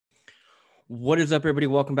What is up, everybody?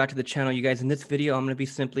 Welcome back to the channel, you guys. In this video, I'm going to be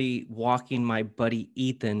simply walking my buddy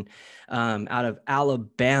Ethan out of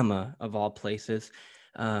Alabama, of all places.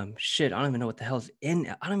 Shit, I don't even know what the hell's I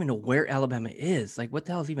don't even know where Alabama is. Like, what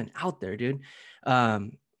the hell's even out there, dude?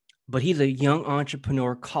 But he's a young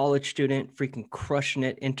entrepreneur, college student, freaking crushing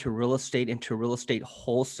it into real estate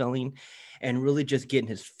wholesaling, and really just getting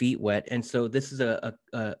his feet wet. And so this is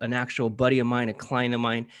an actual buddy of mine, a client of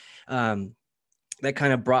mine. That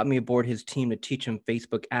kind of brought me aboard his team to teach him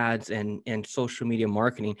Facebook ads and social media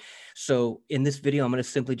marketing. So in this video, I'm going to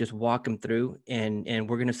simply just walk him through and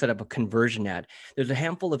we're going to set up a conversion ad. There's a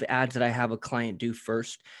handful of ads that I have a client do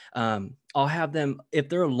first. I'll have them, if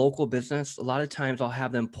they're a local business, a lot of times I'll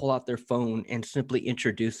have them pull out their phone and simply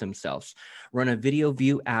introduce themselves, run a video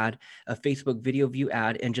view ad, a Facebook video view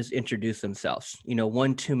ad, and just introduce themselves.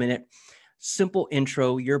 1-2 minute simple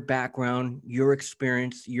intro, your background, your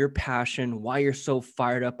experience, your passion, why you're so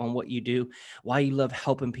fired up on what you do, why you love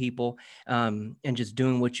helping people, and just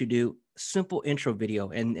doing what you do. Simple intro video.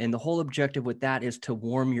 And the whole objective with that is to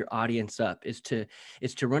warm your audience up, is to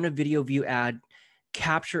run a video view ad,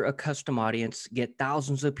 capture a custom audience, get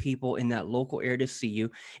thousands of people in that local area to see you,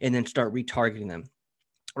 and then start retargeting them.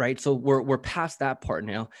 Right. So we're past that part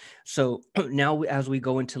now. So now as we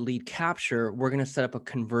go into lead capture, we're going to set up a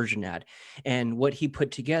conversion ad. And what he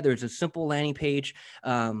put together is a simple landing page.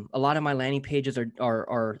 A lot of my landing pages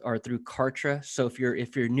are through Kartra. So if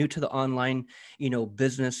you're new to the online,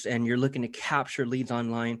 business and you're looking to capture leads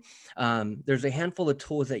online, there's a handful of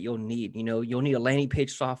tools that you'll need. You'll need a landing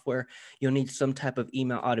page software. You'll need some type of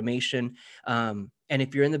email automation. And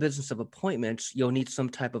if you're in the business of appointments, you'll need some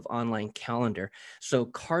type of online calendar. So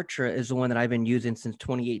Kartra is the one that I've been using since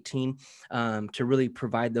 2018 to really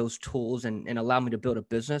provide those tools and allow me to build a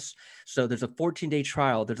business. So there's a 14-day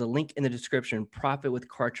trial. There's a link in the description,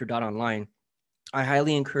 profitwithkartra.online. I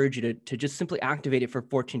highly encourage you to just simply activate it for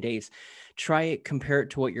 14 days. Try it, compare it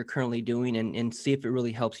to what you're currently doing, and see if it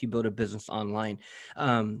really helps you build a business online.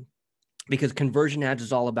 Because conversion ads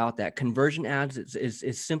is all about that. Conversion ads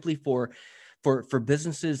is simply for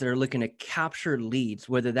businesses that are looking to capture leads,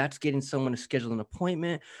 whether that's getting someone to schedule an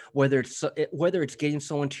appointment, whether it's getting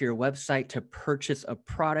someone to your website to purchase a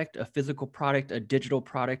product, a physical product, a digital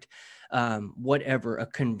product, whatever, a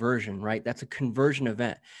conversion, right? That's a conversion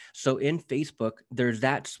event. So in Facebook, there's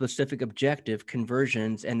that specific objective,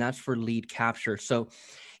 conversions, and that's for lead capture. So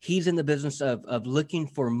he's in the business of looking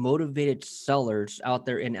for motivated sellers out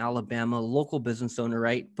there in Alabama, local business owner,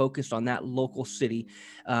 right? Focused on that local city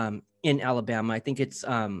in Alabama. I think it's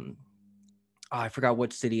I forgot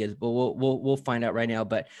what city it is, but we'll find out right now.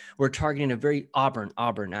 But we're targeting a very Auburn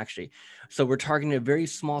actually. So we're targeting a very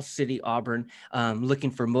small city, Auburn,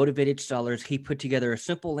 looking for motivated sellers. He put together a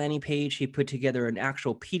simple landing page. He put together an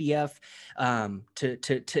actual PDF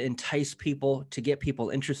to entice people, to get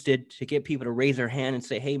people interested, to get people to raise their hand and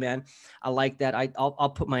say, "Hey, man, I like that.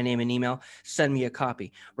 I'll put my name and email. Send me a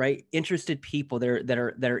copy." Right? Interested people that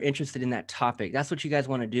are interested in that topic. That's what you guys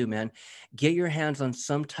want to do, man. Get your hands on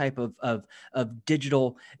some type of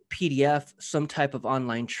digital PDF, some type of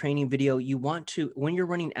online training video. You want to, when you're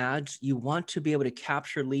running ads, you want to be able to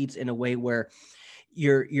capture leads in a way where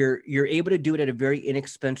you're able to do it at a very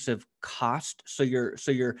inexpensive cost. So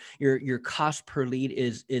your cost per lead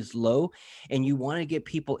is low, and you want to get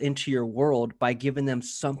people into your world by giving them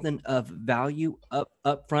something of value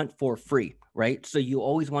up front for free. Right? So you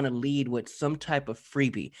always want to lead with some type of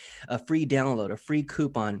freebie, a free download, a free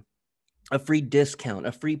coupon, a free discount,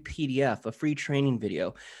 a free PDF, a free training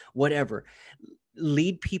video, whatever.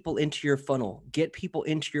 Lead people into your funnel, get people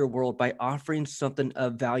into your world by offering something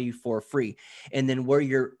of value for free. And then where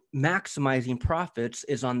you're maximizing profits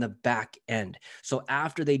is on the back end. So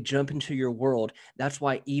after they jump into your world, that's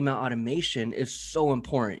why email automation is so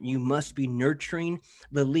important. You must be nurturing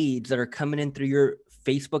the leads that are coming in through your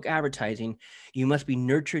Facebook advertising. You must be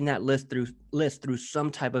nurturing that list through some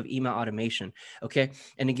type of email automation. Okay.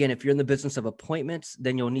 And again, if you're in the business of appointments,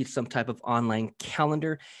 then you'll need some type of online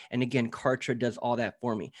calendar. And again, Kartra does all that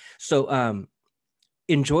for me. So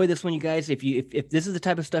enjoy this one, you guys. If this is the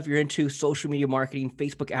type of stuff you're into, social media marketing,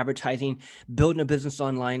 Facebook advertising, building a business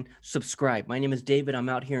online, subscribe. My name is David. I'm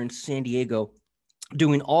out here in San Diego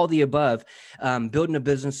doing all the above, building a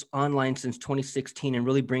business online since 2016 and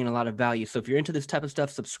really bringing a lot of value. So if you're into this type of stuff,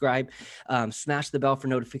 subscribe, smash the bell for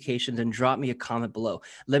notifications, and drop me a comment below.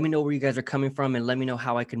 Let me know where you guys are coming from, and let me know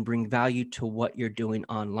how I can bring value to what you're doing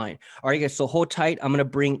online. All right, guys, so hold tight. I'm going to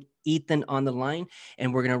bring Ethan on the line,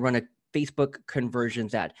 and we're going to run a Facebook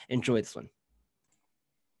conversions ad. Enjoy this one.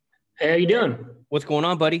 Hey, how you doing? What's going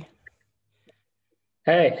on, buddy?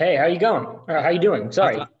 Hey, how you going? Or how you doing?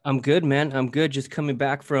 Sorry. I'm good, man. I'm good. Just coming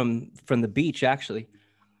back from the beach, actually.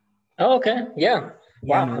 Oh, okay. Yeah.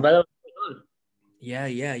 Yeah, Wow. man. But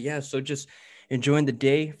Yeah. So just enjoying the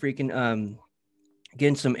day, freaking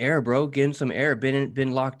getting some air, bro. Getting some air.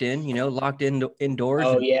 Been locked in, locked in indoors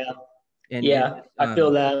oh and yeah. and Yeah. just I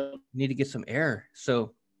feel that. need to get some air.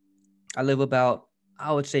 So I live about,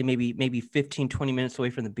 I would say, maybe 15, 20 minutes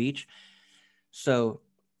away from the beach. So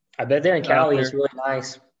I bet there in got out Cali it's there. really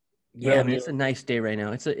nice. Yeah, I Real mean, it's a beautiful. nice day right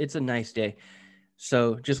now. It's a nice day.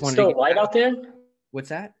 So Is just it wanted to still get light back. out there? What's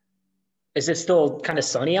that? Is it still kind of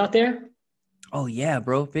sunny out there? Oh yeah,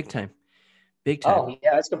 bro. Big time. Big time. Oh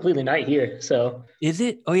yeah, it's completely night here. So Is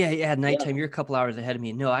it? Oh yeah. yeah. Nighttime. You're a couple hours ahead of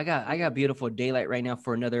me. No, I got beautiful daylight right now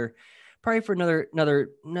for probably for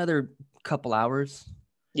another couple hours.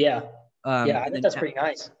 Yeah. Yeah, I And bet then that's pretty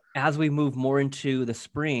nice. as we move more into the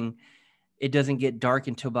spring, it doesn't get dark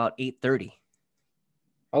until about 8:30.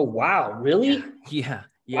 Oh wow, Yeah, really? yeah,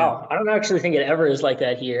 Wow. I don't actually think it ever is like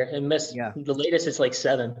that here. It miss yeah, the latest it's like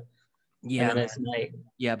 7 and yeah, then man. it's night.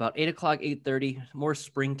 Yeah, about 8 o'clock, 8:30, more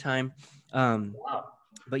springtime. Um, Wow.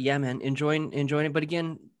 but yeah, man, enjoying it. But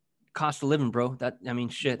again, cost of living, bro. That I mean,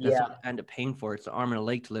 shit, that's what Yeah. I end up paying for. It's an arm and a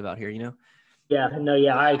leg to live out here, you know? Yeah, no,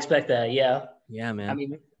 yeah, I expect that. Yeah. Yeah, I man.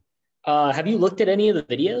 mean, have you looked at any of the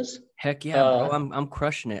videos? Heck yeah, bro. Uh, I'm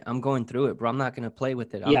crushing it. I'm going through it, bro. I'm not gonna play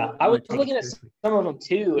with it. yeah, I'm I was gonna take it looking at seriously. some of them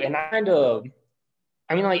too, and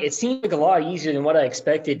I mean, like, it seemed like a lot easier than what I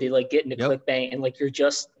expected to like get into Yep. ClickBank, and like you're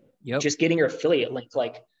Yep. just getting your affiliate link.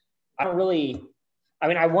 Like, I don't really, I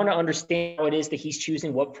mean, I want to understand how it is that he's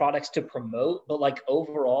choosing what products to promote, but like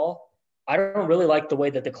overall, I don't really like the way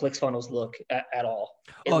that the clicks funnels look at all.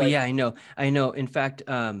 It Oh yeah, like, I know. I know. In fact,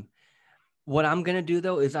 what I'm gonna do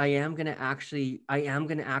though is I am gonna activate I am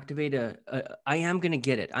gonna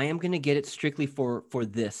get it. I am gonna get it strictly for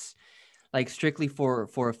this, like strictly for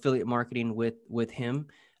affiliate marketing with him.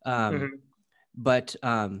 Um, mhm.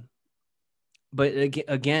 but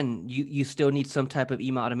again, you still need some type of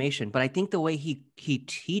email automation. But I think the way he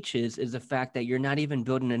teaches is the fact that you're not even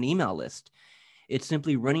building an email list. It's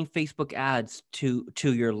simply running Facebook ads to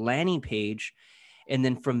your landing page, and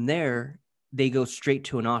then from there they go straight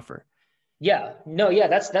to an offer. Yeah, no, yeah,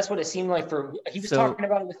 that's what it seemed like for he was So talking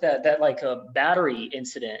about it with that like a battery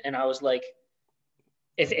incident, and I was like,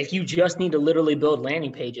 if you just need to literally build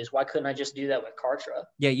landing pages, why couldn't I just do that with Kartra?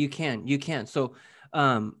 yeah, you can. So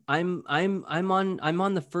I'm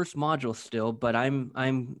on the first module still, but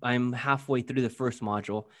I'm halfway through the first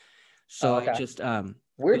module. So Oh, I okay. just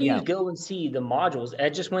Where but do you yeah. go and see the modules? I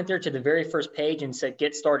just went there to the very first page and said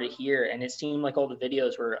get started here, and it seemed like all the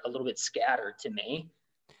videos were a little bit scattered to me.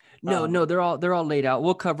 No, they're all laid out.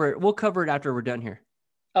 We'll cover it after we're done here.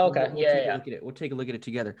 Oh, We'll, okay, we'll yeah, take yeah, a yeah. look at it. We'll take a look at it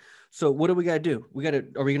together. So what do we got to do?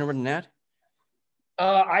 Are we gonna run an ad?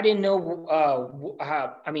 I didn't know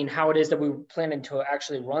how. I mean, how it is that we were planning to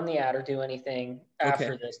actually run the ad or do anything Okay.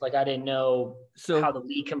 after this. Like, I didn't know how So the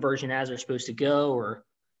lead conversion ads are supposed to go or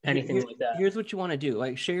anything like that. here's what you want to do.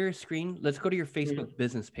 Like share your screen. Let's go to your Facebook Mhm.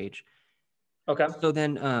 business page. Okay. So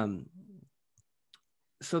then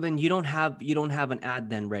you don't have an ad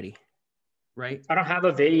then ready, right? I don't have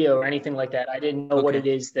a video or anything like that. I didn't know what Okay. it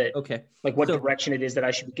is that, Okay. like, what So direction it is that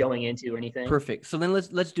I should be going into or anything. perfect. So then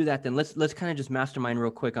let's do that then. Let's kind of just mastermind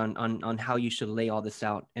real quick on how you should lay all this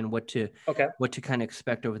out and Okay. what to kind of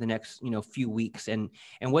expect over the next, few weeks and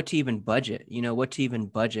what to even budget, what to even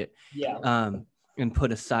budget Yeah. um and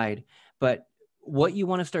put aside. But what you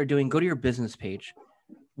want to start doing, go to your business page.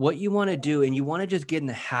 What you want to do, and you want to just get in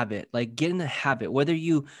the habit, like get in the habit, whether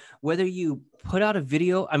you put out a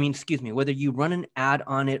video, I mean, excuse me, whether you run an ad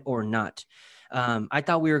on it or not. I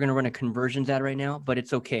thought we were going to run a conversions ad right now, but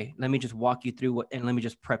it's okay. Let me just walk you through and let me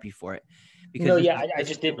just prep you for it, because No, this yeah, is I this is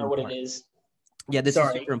just didn't super know what it important. is. Yeah, this is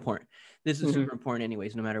Sorry. super important. This is Hmm. super important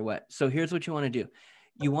anyways, no matter what. So here's what you want to do.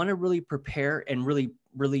 You want to really prepare and really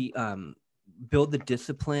build the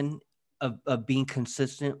discipline of being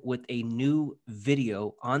consistent with a new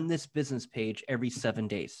video on this business page every 7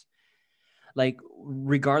 days. Like,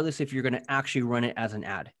 regardless if you're going to actually run it as an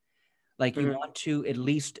ad, like you Hmm. want to at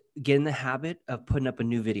least get in the habit of putting up a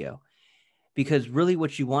new video. Because really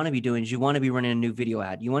what you want to be doing is you want to be running a new video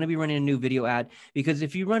ad. You want to be running a new video ad because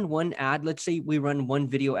if you run one ad, let's say we run one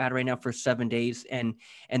video ad right now for 7 days, and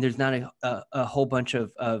there's not a whole bunch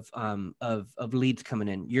of leads coming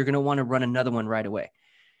in, you're going to want to run another one right away.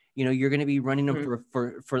 You're going to be running them Hmm.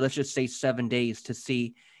 for let's just say 7 days to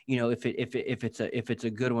see, if it's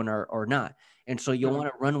a good one or not. And so you'll want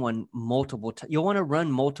Hmm. to run you'll want to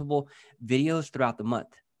run multiple videos throughout the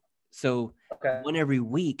month. So Okay. one every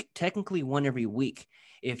week, technically one every week.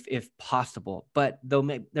 if possible. But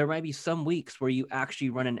there might be some weeks where you actually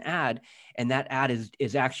run an ad and that ad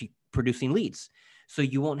is actually producing leads. So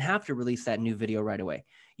you won't have to release that new video right away.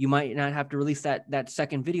 You might not have to release that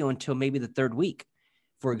second video until maybe the third week,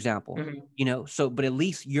 for example. So, but at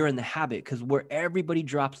least you're in the habit, because where everybody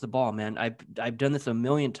drops the ball, man. I've done this a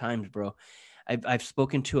million times, bro. I've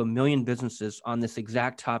spoken to a million businesses on this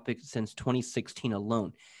exact topic since 2016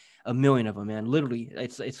 alone. A million of them, man. Literally,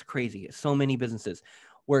 it's crazy. So many businesses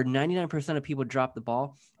where 99% of people drop the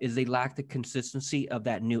ball is they lack the consistency of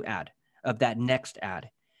that new ad, of that next ad.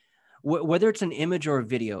 Whether it's an image or a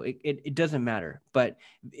video, it doesn't matter. But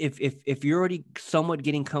if you're already somewhat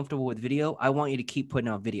getting comfortable with video, I want you to keep putting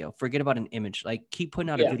out video. Forget about an image. Like, keep putting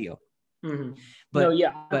out a video. No,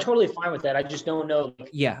 yeah, I'm totally fine with that. I just don't know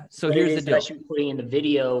so what here's it the is that I deal. should be putting in the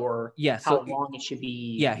video, or So how long it should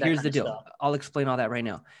be. Here's the deal. I'll explain all that right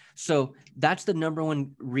now. So that's the number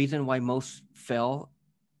one reason why most fail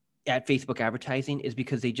at Facebook advertising, is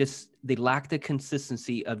because they lack the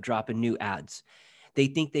consistency of dropping new ads. They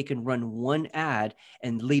think they can run one ad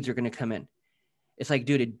and leads are going to come in. It's like,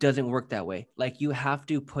 dude, it doesn't work that way. Like, you have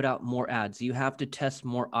to put out more ads. You have to test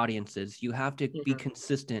more audiences. You have to be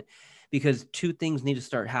consistent, because two things need to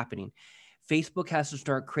start happening. Facebook has to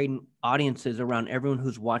start creating audiences around everyone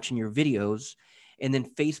who's watching your videos. And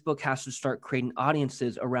then Facebook has to start creating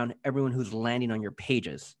audiences around everyone who's landing on your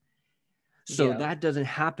pages. So that doesn't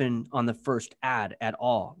happen on the first ad at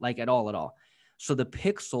all, like at all. So that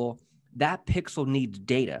pixel needs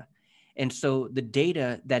data. And so the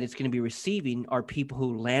data that it's going to be receiving are people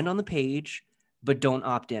who land on the page, but don't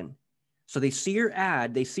opt in. So they see your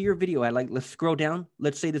ad, they see your video ad. Like, let's scroll down.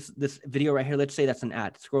 Let's say this video right here. Let's say that's an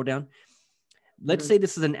ad. Scroll down. Let's say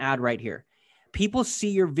this is an ad right here. People see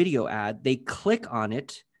your video ad. They click on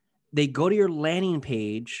it. They go to your landing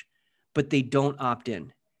page, but they don't opt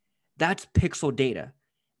in. That's pixel data.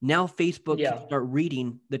 Now Facebook can start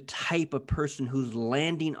reading the type of person who's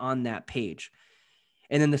landing on that page.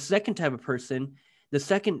 And then the second type of person, the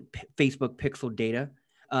second Facebook pixel data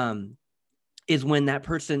is when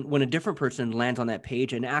a different person lands on that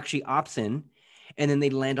page and actually opts in, and then they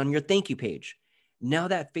land on your thank you page. Now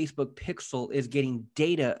that Facebook pixel is getting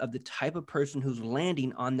data of the type of person who's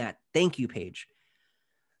landing on that thank you page.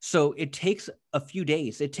 So it takes a few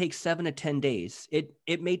days. It takes 7 to 10 days.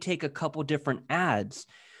 It may take a couple different ads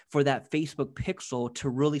for that Facebook pixel to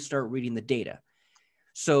really start reading the data.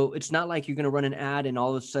 So it's not like you're going to run an ad and all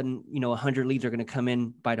of a sudden, 100 leads are going to come in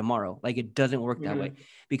by tomorrow. Like, it doesn't work that way,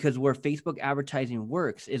 because where Facebook advertising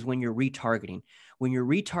works is when you're retargeting. When you're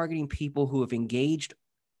retargeting people who have engaged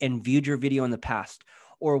and viewed your video in the past,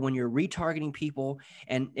 or when you're retargeting people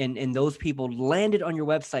and those people landed on your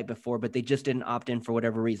website before, but they just didn't opt in for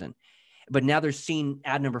whatever reason. But now they're seeing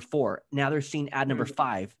ad number 4. Now they're seeing ad number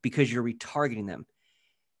 5 because you're retargeting them,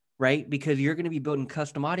 right? Because you're going to be building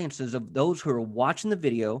custom audiences of those who are watching the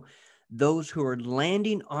video, those who are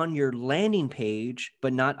landing on your landing page,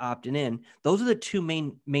 but not opting in. Those are the two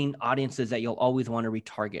main audiences that you'll always want to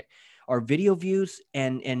retarget, are video views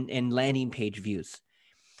and landing page views.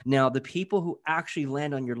 Now, the people who actually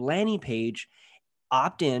land on your landing page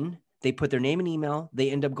opt in, they put their name and email, they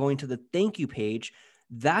end up going to the thank you page.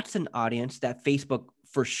 That's an audience that Facebook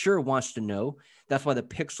for sure wants to know. That's why the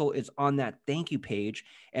pixel is on that thank you page.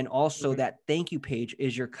 And also that thank you page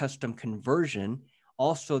is your custom conversion.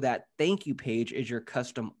 Also, that thank you page is your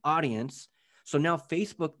custom audience. So now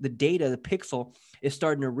Facebook, the data, the pixel is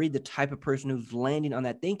starting to read the type of person who's landing on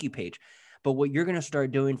that thank you page. But what you're going to start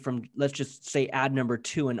doing from, let's just say, ad number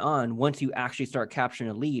 2 and on, once you actually start capturing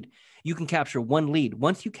a lead, you can capture one lead.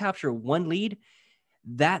 Once you capture one lead,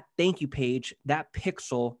 that thank you page, that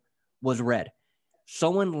pixel was red.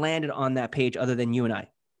 Someone landed on that page other than you and I,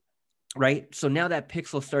 right? So now that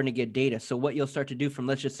pixel is starting to get data. So what you'll start to do from,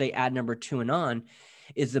 let's just say, ad number 2 and on,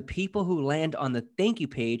 is the people who land on the thank you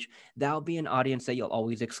page, that'll be an audience that you'll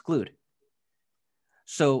always exclude.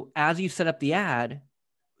 So as you set up the ad,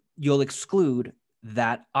 you'll exclude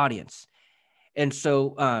that audience. And so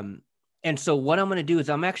what I'm going to do is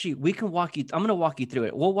I'm going to walk you through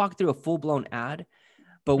it. We'll walk through a full-blown ad,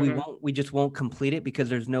 but we just won't complete it because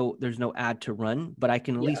there's no ad to run, but I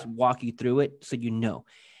can at least walk you through it so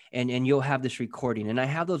and you'll have this recording. And I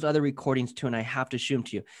have those other recordings too, and I have to show them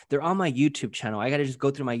to you. They're on my YouTube channel. I got to just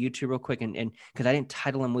go through my YouTube real quick and because I didn't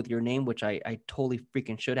title them with your name, which I totally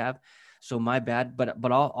freaking should have. So my bad,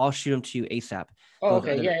 but I'll shoot them to you ASAP. Oh,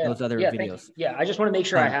 okay. Those other videos. Yeah, I just want to make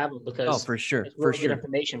sure I have them because for sure. It's really good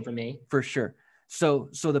information for me. For sure. So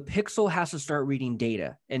the pixel has to start reading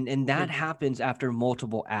data, and that happens after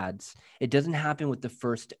multiple ads. It doesn't happen with the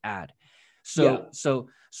first ad. Yeah.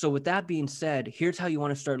 So with that being said, here's how you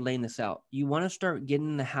want to start laying this out. You want to start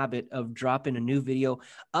getting in the habit of dropping a new video,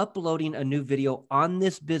 uploading a new video on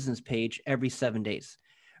this business page every 7 days,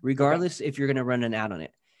 regardless if you're going to run an ad on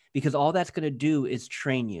it, because all that's going to do is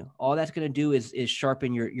train you. All that's going to do is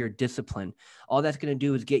sharpen your discipline. All that's going to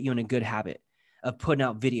do is get you in a good habit of putting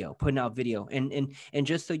out video. And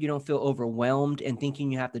just so you don't feel overwhelmed and thinking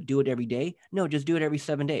you have to do it every day. No, just do it every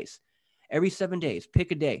 7 days. Every 7 days,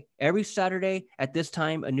 pick a day. Every Saturday at this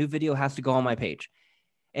time, a new video has to go on my page.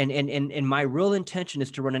 And my real intention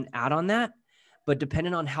is to run an ad on that. But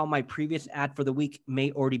depending on how my previous ad for the week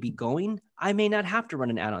may already be going, I may not have to run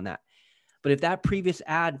an ad on that. But if that previous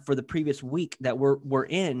ad for the previous week that we're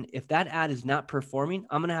in, if that ad is not performing,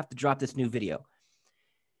 I'm gonna have to drop this new video.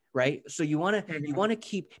 Right. So you want to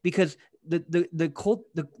keep, because the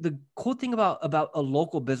cool thing about a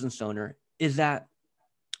local business owner is that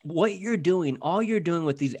what you're doing, all you're doing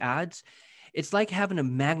with these ads, it's like having a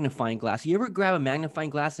magnifying glass. You ever grab a magnifying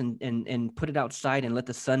glass and put it outside and let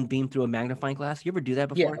the sun beam through a magnifying glass? You ever do that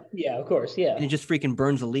before? Yeah, of course. Yeah. And it just freaking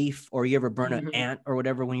burns a leaf, or you ever burn an Mhm. ant or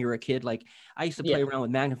whatever when you were a kid? Like, I used to play Yeah. around with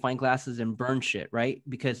magnifying glasses and burn shit, right?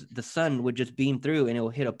 Because the sun would just beam through and it will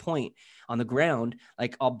hit a point on the ground.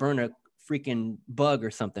 Like, I'll burn a freaking bug or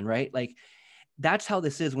something, right? Like, that's how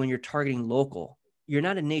this is when you're targeting local. You're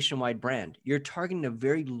not a nationwide brand. You're targeting a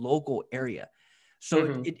very local area.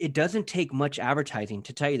 So it doesn't take much advertising,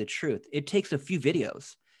 to tell you the truth. It takes a few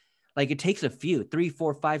videos. Like, it takes a few, 3,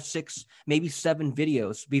 4, 5, 6, maybe 7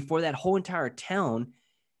 videos before that whole entire town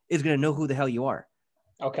is going to know who the hell you are.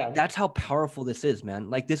 Okay. That's how powerful this is,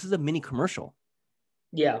 man. Like, this is a mini commercial.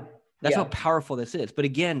 Yeah. That's how powerful this is. But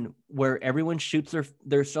again, where everyone shoots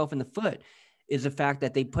their self in the foot is the fact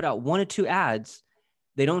that they put out 1 or 2 ads,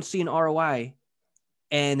 they don't see an ROI,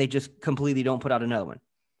 and they just completely don't put out another one.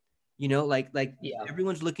 You know, like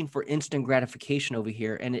everyone's looking for instant gratification over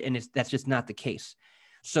here, and that's just not the case.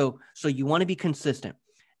 So you want to be consistent.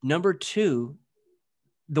 Number 2,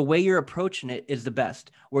 the way you're approaching it is the best,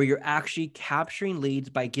 where you're actually capturing leads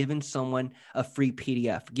by giving someone a free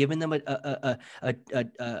PDF, giving them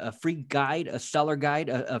a free guide, a seller guide,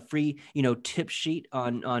 a free, tip sheet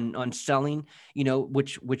on selling,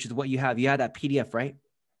 which is what you have. You have that PDF, right?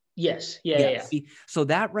 Yes. Yeah. See, so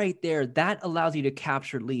that right there, that allows you to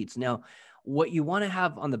capture leads. Now, what you want to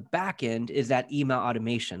have on the back end is that email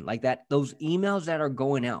automation, like that, those emails that are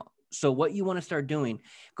going out. So what you want to start doing,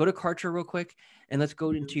 go to Kartra real quick, and let's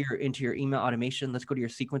go into your email automation. Let's go to your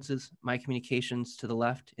sequences, my communications to the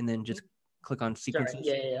left, and then just click on sequences.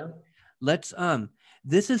 Sorry. Yeah. Let's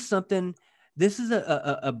this is something. This is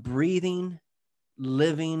a breathing,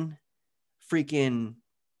 living, freaking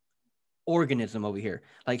organism over here.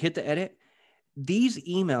 Like, hit the edit. These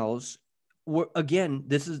emails were, again,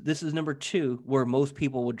 this is number 2, where most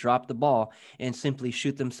people would drop the ball and simply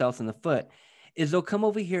shoot themselves in the foot, is they'll come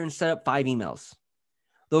over here and set up 5 emails.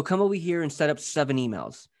 They'll come over here and set up 7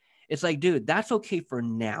 emails. It's like, dude, that's okay for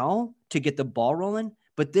now to get the ball rolling,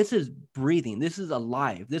 but this is breathing. This is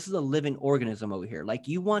alive. This is a living organism over here. Like,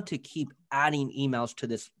 you want to keep adding emails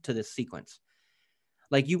to this sequence.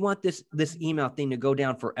 Like, you want this email thing to go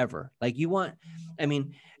down forever. Like,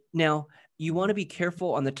 now you want to be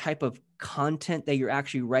careful on the type of content that you're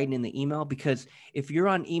actually writing in the email, because if you're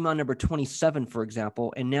on email number 27, for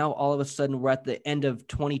example, and now all of a sudden we're at the end of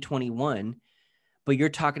 2021, but you're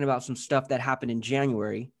talking about some stuff that happened in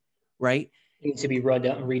January, right? It needs to be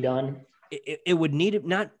redone. It would need it,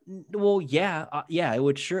 not, well, yeah, it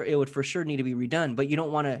would for sure need to be redone, but you don't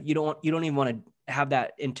even want to have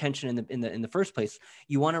that intention in the first place.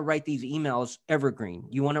 You want to write these emails evergreen.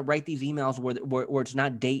 You want to write these emails where it's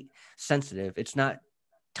not date sensitive. It's not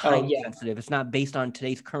time sensitive. It's not based on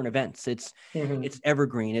today's current events. It's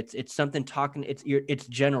evergreen. It's something talking. It's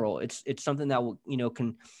general. It's something that will,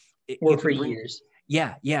 can work for years.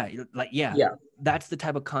 Yeah. That's the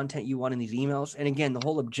type of content you want in these emails. And again, the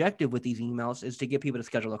whole objective with these emails is to get people to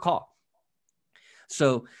schedule a call.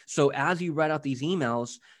 So as you write out these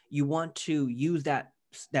emails, you want to use that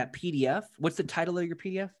PDF. What's the title of your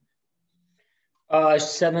PDF?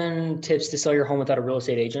 7 tips to sell your home without a real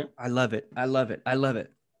estate agent. I love it.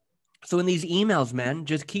 So in these emails, man,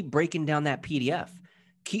 just keep breaking down that PDF.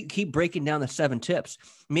 Keep breaking down the 7 tips.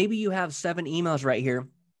 Maybe you have 7 emails right here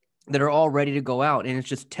that are all ready to go out, and it's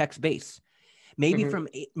just text-based. Maybe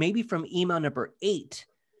from email number 8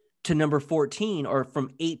 to number 14, or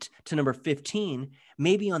from 8 to number 15,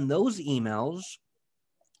 maybe on those emails,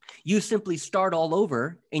 you simply start all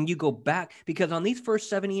over and you go back, because on these first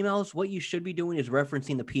 7 emails, what you should be doing is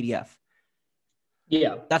referencing the PDF.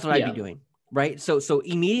 Yeah. That's what I'd be doing. right? So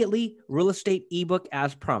immediately, real estate ebook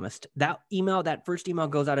as promised. That first email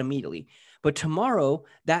goes out immediately. But tomorrow,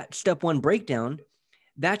 that step 1 breakdown,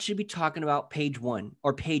 that should be talking about page 1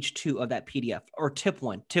 or page 2 of that PDF, or tip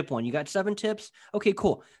 1. Tip 1, you got 7 tips. Okay,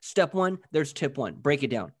 cool. Step 1, there's tip 1. Break it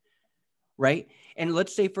down, right? And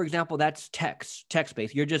let's say, for example, that's text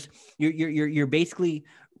based. You're basically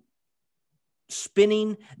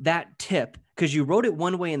spinning that tip because you wrote it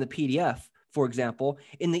one way in the PDF, for example.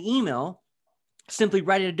 In the email, simply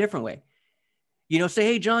write it a different way. Say,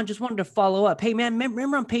 hey, John, just wanted to follow up. Hey, man,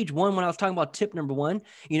 remember on page 1 when I was talking about tip number 1,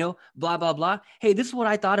 blah, blah, blah. Hey, this is what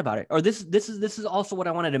I thought about it. Or this is also what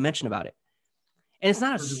I wanted to mention about it. And it's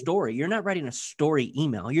not a story. You're not writing a story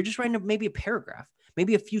email. You're just writing maybe a paragraph,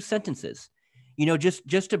 maybe a few sentences,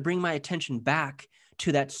 just to bring my attention back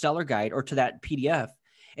to that seller guide or to that PDF.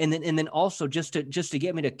 And then also just to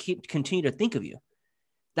get me to continue to think of you.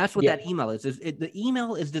 That's what that email is. The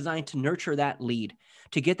email is designed to nurture that lead,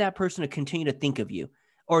 to get that person to continue to think of you,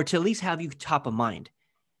 or to at least have you top of mind.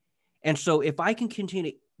 And so if I can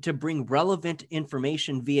continue to bring relevant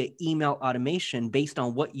information via email automation based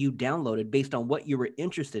on what you downloaded, based on what you were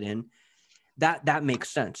interested in, that makes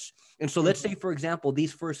sense. And so let's say, for example,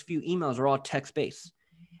 these first few emails are all text-based.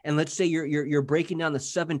 And let's say you're breaking down the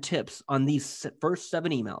 7 tips on these first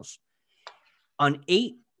 7 emails. On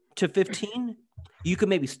 8 to 15, you could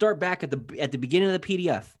maybe start back at the beginning of the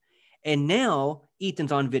PDF. And now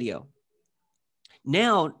Ethan's on video.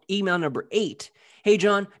 Now, email number 8. Hey,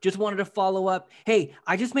 John, just wanted to follow up. Hey,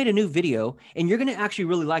 I just made a new video, and you're going to actually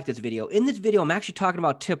really like this video. In this video, I'm actually talking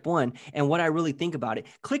about tip 1 and what I really think about it.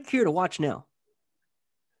 Click here to watch now.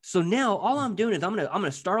 So now all I'm doing is I'm going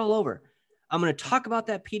to start all over. I'm going to talk about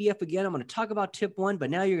that PDF again. I'm going to talk about tip 1,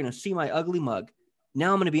 but now you're going to see my ugly mug.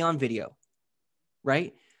 Now I'm going to be on video,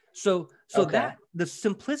 right? So that the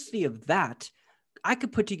simplicity of that, I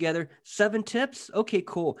could put together 7 tips. Okay,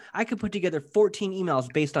 cool. I could put together 14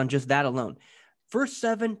 emails based on just that alone. First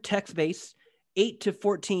 7 text-based, 8 to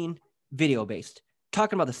 14 video-based,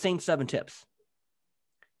 talking about the same 7 tips.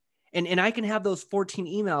 And I can have those 14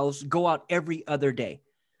 emails go out every other day.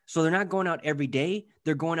 So they're not going out every day.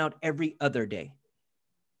 They're going out every other day.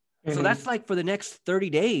 So that's like for the next 30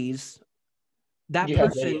 days, that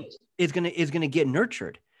person is gonna get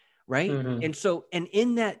nurtured, right? And so, and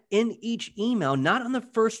in each email, not on the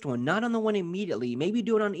first one, not on the one immediately, maybe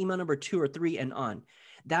do it on email number 2 or 3 and on.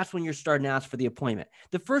 That's when you're starting to ask for the appointment.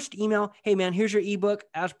 The first email, hey man, here's your ebook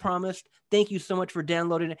as promised. Thank you so much for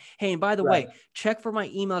downloading it. Hey, and by the way, check for my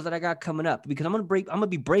emails that I got coming up, because I'm gonna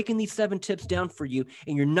be breaking these 7 tips down for you,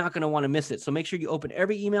 and you're not gonna want to miss it. So make sure you open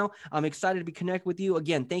every email. I'm excited to be connected with you.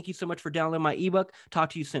 Again, thank you so much for downloading my ebook.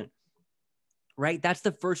 Talk to you soon. Right? That's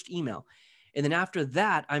the first email. And then after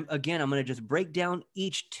that, I'm going to just break down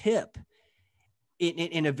each tip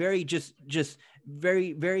in a very just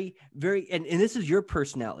very, very, very, and this is your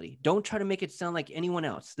personality. Don't try to make it sound like anyone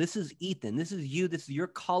else. This is Ethan. This is you. This is your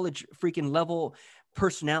college freaking level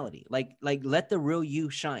personality. Like let the real you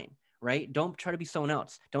shine, right? Don't try to be someone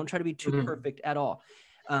else. Don't try to be too perfect at all.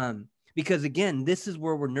 Because again, this is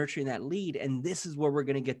where we're nurturing that lead, and this is where we're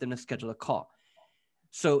going to get them to schedule a call.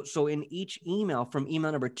 So in each email from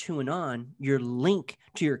email number 2 and on, your link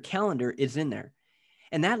to your calendar is in there.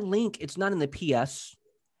 And that link, it's not in the PS.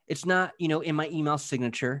 It's not, in my email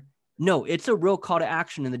signature. No, it's a real call to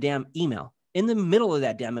action in the damn email. In the middle of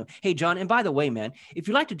that damn email. Hey, John, and by the way, man, if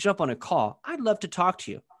you'd like to jump on a call, I'd love to talk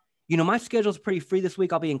to you. My schedule's pretty free this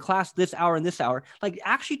week. I'll be in class this hour and this hour. Like,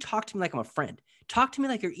 actually talk to me like I'm a friend. Talk to me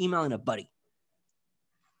like you're emailing a buddy.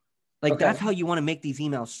 Like, that's how you want to make these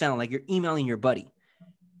emails sound, like you're emailing your buddy.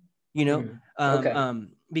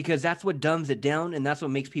 Because that's what dumbs it down, and that's what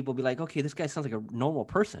makes people be like, okay, this guy sounds like a normal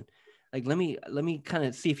person. Like, let me kind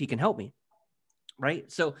of see if he can help me, right?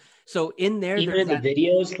 So in there, even in the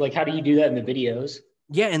videos, like, how do you do that in the videos?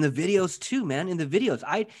 Yeah, in the videos too, man. In the videos,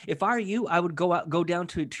 if I were you, I would go down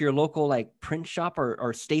to your local like print shop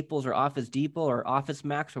or Staples or Office Depot or Office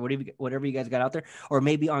Max or whatever you guys got out there, or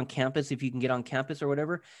maybe on campus if you can get on campus or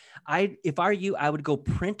whatever. If I were you, I would go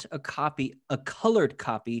print a colored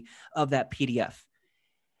copy of that PDF,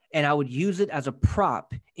 and I would use it as a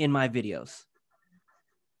prop in my videos.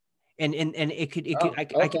 And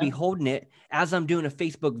I could be holding it as I'm doing a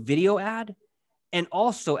Facebook video ad, and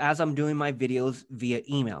also as I'm doing my videos via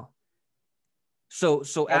email. So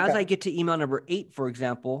as I get to email number 8, for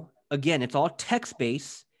example, again, it's all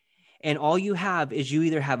text-based, and all you have is you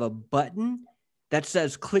either have a button that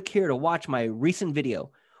says click here to watch my recent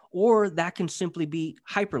video, or that can simply be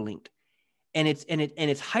hyperlinked. And it's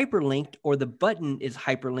hyperlinked, or the button is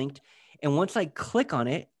hyperlinked. And once I click on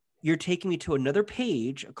it, you're taking me to another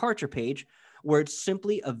page, a Kartra page, where it's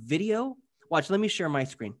simply a video Watch, let me share my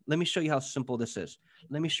screen. Let me show you how simple this is.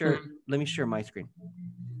 Let me share my screen.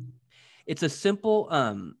 It's a simple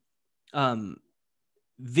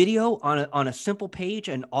video on a simple page,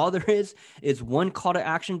 and all there is one call to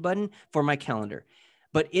action button for my calendar.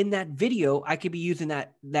 But in that video, I could be using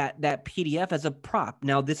that PDF as a prop.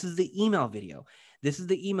 Now, this is the email video.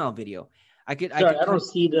 Sorry, I don't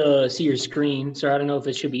see your screen. Sorry, I don't know if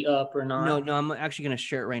it should be up or not. No, I'm actually going to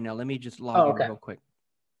share it right now. Let me just log in real quick.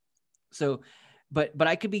 So, but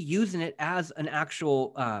I could be using it as an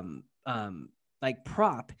actual like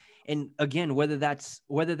prop. And again, whether that's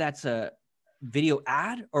a video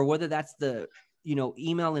ad or whether that's the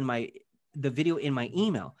email in the video in my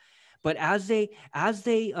email. But as they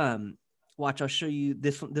watch, I'll show you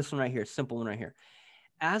this one right here, simple one right here.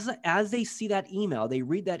 As they see that email, they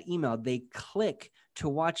read that email, they click to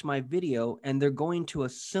watch my video, and they're going to a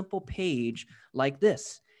simple page like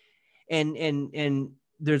this. And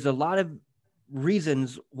there's a lot of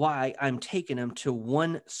reasons why I'm taking them to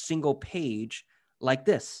one single page like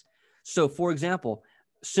this. So for example,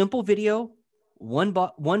 simple video, one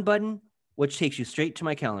button, which takes you straight to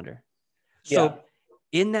my calendar. So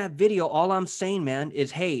in that video, all I'm saying, man,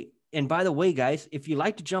 is, hey, and by the way, guys, if you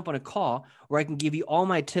like to jump on a call where I can give you all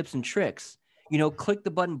my tips and tricks, click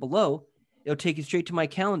the button below. It'll take you straight to my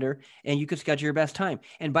calendar, and you can schedule your best time.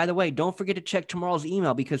 And by the way, don't forget to check tomorrow's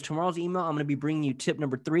email, because tomorrow's email, I'm going to be bringing you tip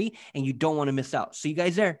number 3, and you don't want to miss out. See you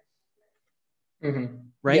guys there.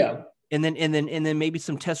 Right? Yeah. And then maybe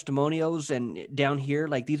some testimonials, and down here,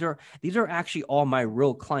 like these are actually all my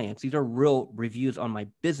real clients. These are real reviews on my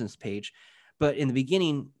business page. But in the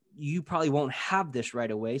beginning, you probably won't have this right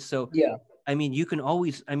away. So yeah, I mean, you can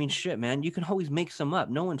always, shit, man, you can always make some up.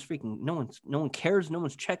 No one cares. No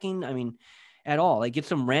one's checking. I mean, at all. Like, get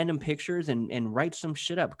some random pictures and write some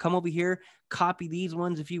shit up. Come over here, copy these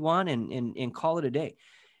ones if you want, and call it a day.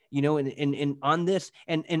 And on this,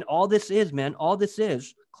 and all this is, man, all this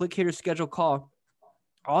is, click here to schedule call.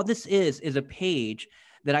 All this is a page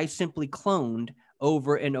that I simply cloned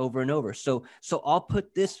over and over and over. So I'll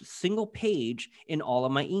put this single page in all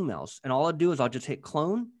of my emails, and all I'll do is I'll just hit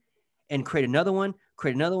clone and create another one,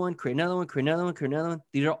 create another one, create another one, create another one, create another one.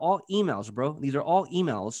 These are all emails, bro. These are all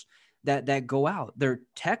emails that go out. They're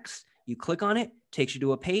text. You click on it, takes you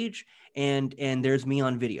to a page, and there's me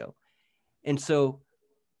on video. And so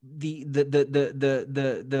the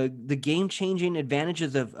game-changing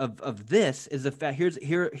advantages of this is the fact,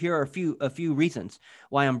 here are a few reasons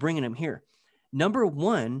why I'm bringing them here. Number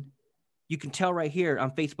one, you can tell right here,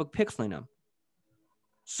 I'm Facebook pixeling them.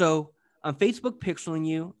 So I'm Facebook pixeling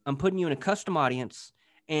you, I'm putting you in a custom audience,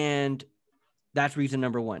 and that's reason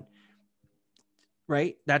number one,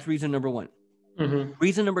 right? That's reason number one.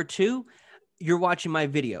 Reason number two, you're watching my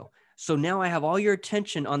video. So now I have all your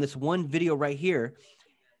attention on this one video right here.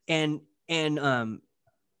 And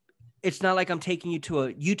it's not like I'm taking you to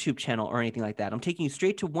a YouTube channel or anything like that. I'm taking you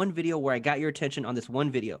straight to one video where I got your attention on this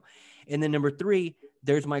one video. And then number three,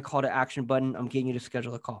 there's my call to action button. I'm getting you to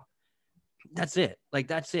schedule a call. That's it. Like,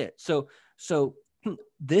 that's it. So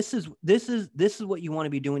this is what you want to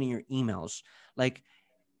be doing in your emails. Like,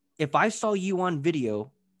 if I saw you on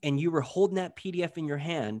video and you were holding that PDF in your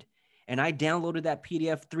hand, and I downloaded that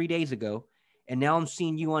PDF 3 days ago, and now I'm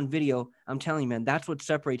seeing you on video, I'm telling you, man, that's what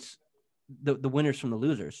separates the winners from the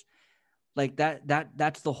losers. Like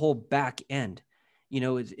that's the whole back end,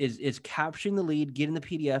 is capturing the lead, getting the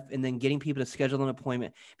PDF, and then getting people to schedule an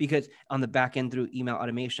appointment, because on the back end through email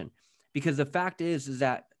automation. Because the fact is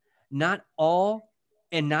that not all,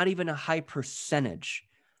 and not even a high percentage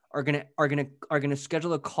are gonna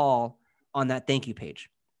schedule a call on that thank you page.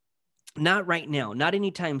 Not right now, not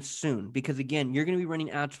anytime soon, because again, you're going to be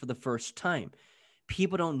running ads for the first time.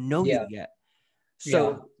 People don't know you yet.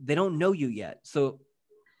 So they don't know you yet. So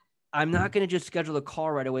I'm not going to just schedule a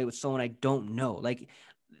call right away with someone I don't know. Like,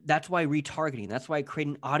 that's why retargeting, that's why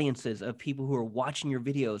creating audiences of people who are watching your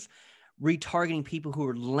videos, retargeting people who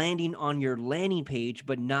are landing on your landing page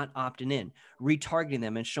but not opting in, retargeting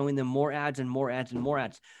them and showing them more ads and more ads and more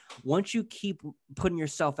ads. Once you keep putting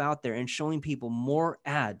yourself out there and showing people more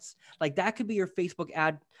ads, like that could be your Facebook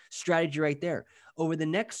ad strategy right there. Over the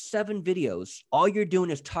next 7 videos, all you're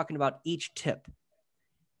doing is talking about each tip.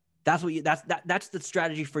 That's what that's the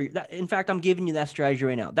strategy for you. In fact, I'm giving you that strategy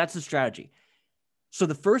right now. That's the strategy. So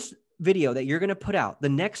the first video that you're going to put out, the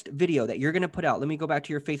next video that you're going to put out, let me go back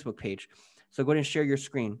to your Facebook page. So go ahead and share your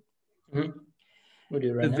screen. We'll do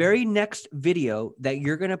it right now. The very next video that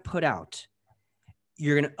you're going to put out,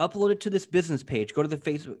 you're going to upload it to this business page. Go to the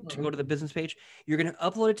Facebook, to go to the business page. You're going to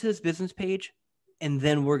upload it to this business page, and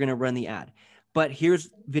then we're going to run the ad. But here's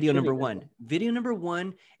video number one. Video number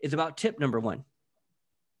one is about tip number one.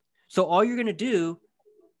 So all you're going to do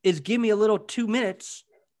is give me a little 2 minutes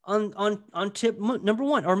on tip number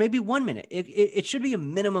one, or maybe 1 minute. It should be a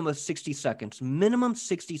minimum of 60 seconds, minimum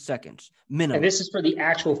 60 seconds, And minimum. this is for the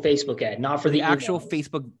actual Facebook ad, not for The the actual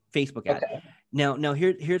emails. Facebook ad. Okay. Now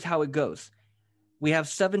here's how it goes. We have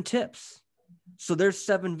 7 tips. So there's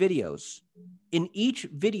 7 videos. In each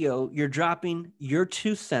video, you're dropping your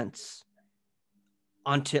 2 cents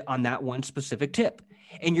on that one specific tip.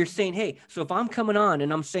 And you're saying, hey, so if I'm coming on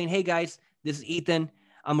and I'm saying, hey guys, this is Ethan.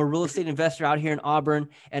 I'm a real estate investor out here in Auburn.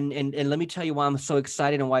 And let me tell you why I'm so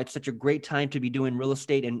excited and why it's such a great time to be doing real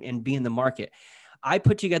estate and be in the market. I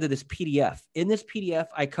put together this PDF. In this PDF,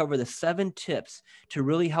 I cover the 7 tips to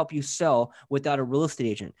really help you sell without a real estate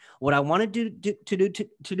agent. What I want to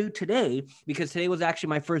do today, because today was actually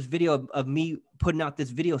my first video of me putting out this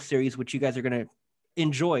video series, which you guys are going to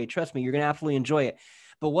enjoy. Trust me, you're going to absolutely enjoy it.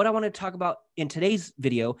 But what I want to talk about in today's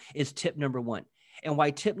video is tip number 1, and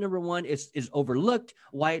why tip number 1 is overlooked,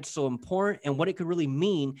 why it's so important, and what it could really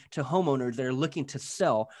mean to homeowners that are looking to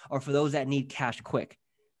sell or for those that need cash quick.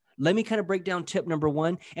 Let me kind of break down tip number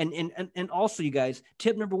 1. And also, you guys,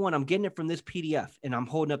 tip number 1, I'm getting it from this PDF, and I'm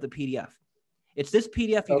holding up the PDF. It's this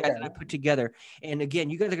PDF, you guys, that I put together. And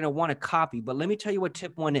again, you guys are going to want to copy, but let me tell you what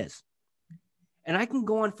tip 1 is. And I can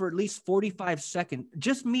go on for at least 45 seconds.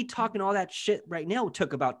 Just me talking all that shit right now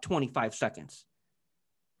took about 25 seconds,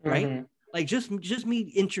 right? Mm-hmm. Like just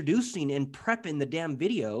me introducing and prepping the damn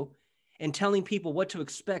video and telling people what to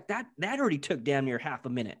expect, that already took damn near half a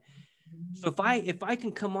minute. So if I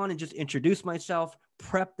can come on and just introduce myself,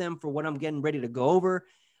 prep them for what I'm getting ready to go over,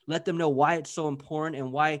 let them know why it's so important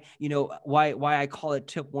and why, you know, why I call it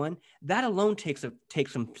tip 1, that alone takes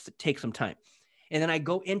some time. And then I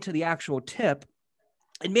go into the actual tip,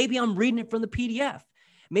 and maybe I'm reading it from the PDF.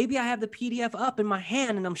 Maybe I have the PDF up in my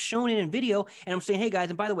hand and I'm showing it in video and I'm saying, hey guys,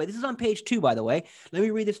 and by the way, this is on page 2, by the way. Let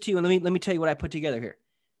me read this to you and let me tell you what I put together here.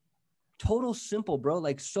 Total simple, bro.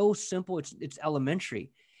 Like so simple. It's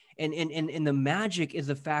elementary. And the magic is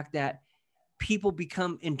the fact that people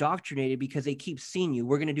become indoctrinated because they keep seeing you.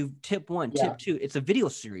 We're going to do tip 1, tip 2. It's a video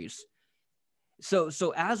series.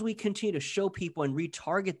 So as we continue to show people and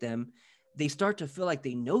retarget them, they start to feel like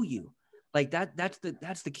they know you. Like that's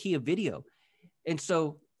the key of video. And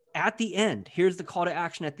so at the end, here's the call to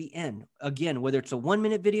action at the end. Again, whether it's a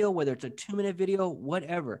 1-minute video, whether it's a 2-minute video,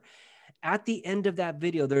 whatever. At the end of that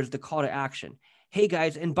video, there's the call to action. Hey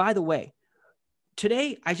guys, and by the way,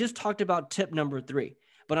 today I just talked about tip number 3,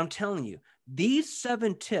 but I'm telling you, these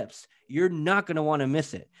 7 tips, you're not going to want to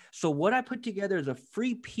miss it. So what I put together is a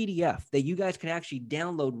free PDF that you guys can actually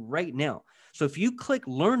download right now. So if you click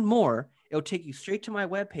learn more, it'll take you straight to my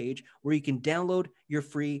webpage where you can download your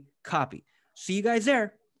free copy. See you guys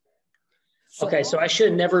there. So I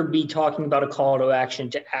should never be talking about a call to action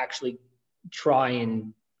to actually try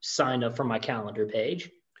and sign up for my calendar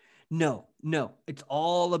page. No, it's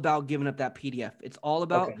all about giving up that PDF. It's all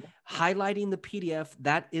about highlighting the PDF.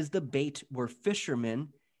 That is the bait. We're fishermen,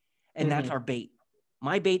 and that's our bait.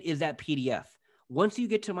 My bait is that PDF. Once you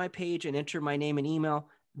get to my page and enter my name and email,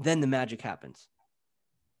 then the magic happens.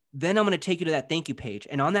 Then I'm going to take you to that thank you page.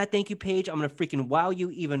 And on that thank you page, I'm going to freaking wow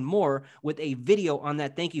you even more with a video on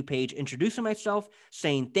that thank you page, introducing myself,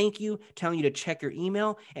 saying thank you, telling you to check your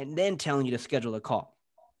email, and then telling you to schedule a call.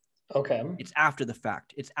 Okay. It's after the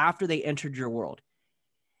fact. It's after they entered your world.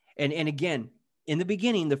 And again, in the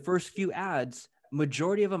beginning, the first few ads,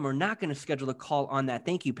 majority of them are not going to schedule a call on that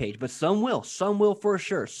thank you page, but some will. Some will for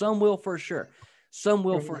sure. Some will for sure. Some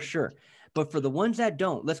will for sure. But for the ones that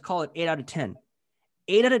don't, let's call it 8 out of 10.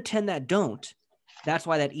 8 out of 10 that don't, that's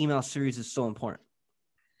why that email series is so important.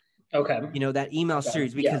 Okay. You know, that email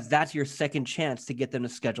series, because that's your second chance to get them to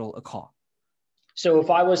schedule a call. So if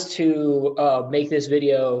I was to make this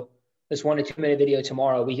video, this 1 to 2 minute video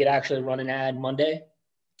tomorrow, we could actually run an ad Monday?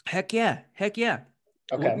 Heck yeah.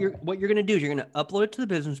 Okay. What you're going to do is you're going to upload it to the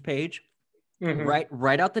business page,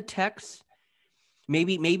 write out the text,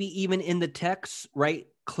 maybe even in the text, right?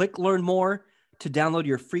 Click learn more to download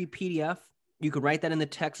your free PDF. You can write that in the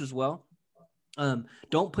text as well.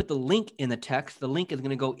 Don't put the link in the text. The link is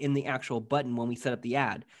going to go in the actual button when we set up the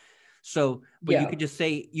ad. So, but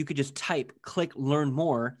you could just type, click learn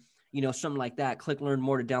more, you know, something like that. Click learn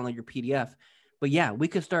more to download your PDF. But yeah, we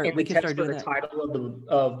could start doing that. Title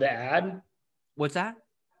of the ad. What's that?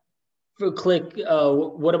 For click,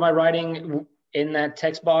 what am I writing in that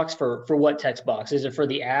text box for what text box? Is it for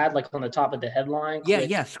the ad, like on the top of the headline?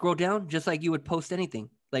 Yeah. Scroll down just like you would post anything.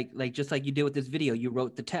 Like just like you did with this video, you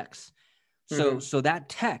wrote the text. So that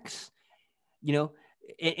text, you know,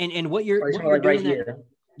 and what you're doing right here.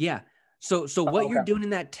 Yeah. So what you're doing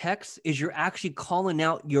in that text is you're actually calling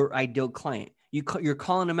out your ideal client. You're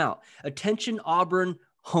calling them out. Attention Auburn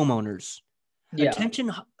homeowners. Yeah.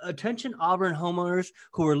 Attention Auburn homeowners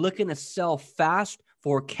who are looking to sell fast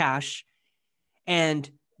for cash and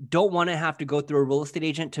don't want to have to go through a real estate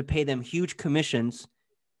agent to pay them huge commissions.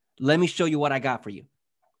 Let me show you what I got for you.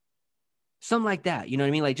 Something like that. You know what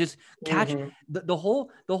I mean? Like just catch the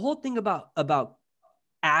whole thing about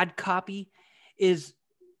ad copy is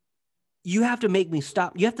you have to make me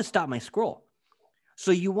stop. You have to stop my scroll. So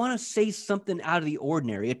you want to say something out of the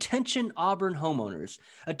ordinary. Attention Auburn homeowners.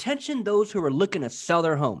 Attention those who are looking to sell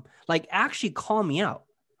their home. Like actually call me out.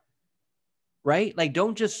 Right? Like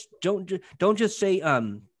don't just say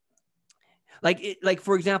like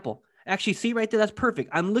for example, actually see right there, that's perfect.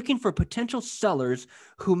 I'm looking for potential sellers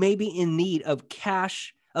who may be in need of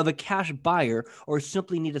a cash buyer or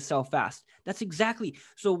simply need to sell fast. That's exactly.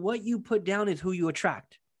 So what you put down is who you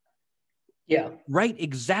attract. Yeah. Right?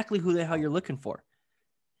 Exactly who the hell you're looking for.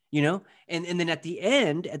 You know, and then at the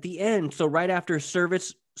end, so right after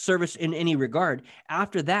service in any regard,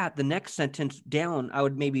 after that, the next sentence down, I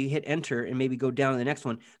would maybe hit enter and maybe go down to the next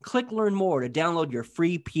one. Click learn more to download your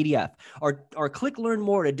free PDF, or click learn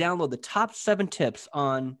more to download the top 7 tips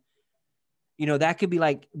on, you know, that could be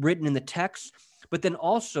like written in the text, but then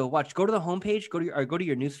also go to the homepage, go to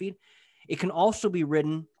your newsfeed. It can also be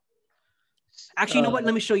written. Actually, you know what?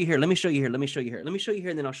 Let me show you here. And then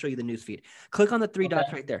I'll show you the news feed. Click on the 3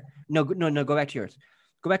 dots right there. No, go back to yours.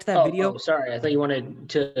 Go back to that video. Oh, sorry. I thought you wanted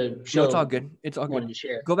to show. No, it's all good. It's all good. To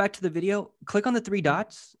share. Go back to the video. Click on the 3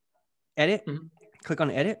 dots. Edit. Click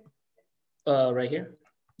on edit. Right here.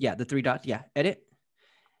 Yeah, the 3 dots. Yeah, edit.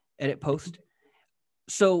 Edit post.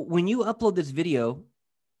 So when you upload this video,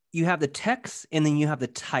 you have the text and then you have the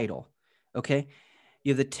title. Okay.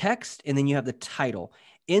 You have the text and then you have the title.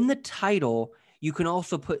 In the title, you can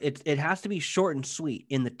also put it. It has to be short and sweet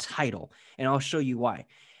in the title, and I'll show you why.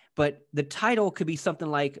 But the title could be something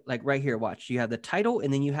like right here. Watch. You have the title,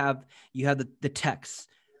 and then you have the text.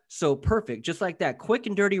 So perfect, just like that. Quick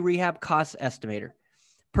and dirty rehab cost estimator.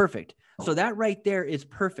 Perfect. So that right there is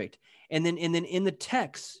perfect. And then in the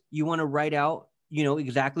text, you want to write out, you know,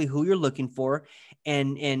 exactly who you're looking for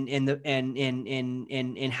and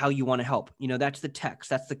how you want to help. You know, that's the text.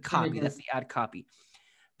 That's the copy. That's the ad copy.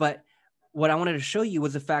 But what I wanted to show you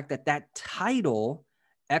was the fact that title,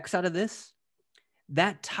 X out of this,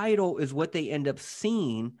 that title is what they end up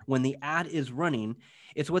seeing when the ad is running.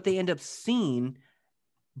 It's what they end up seeing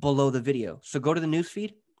below the video. So go to the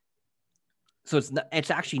newsfeed. So it's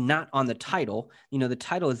actually not on the title. You know, the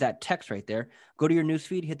title is that text right there. Go to your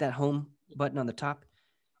newsfeed, hit that home button on the top.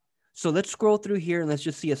 So let's scroll through here and let's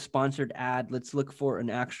just see a sponsored ad. Let's look for an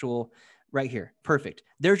actual right here. Perfect.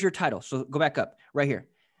 There's your title. So go back up right here.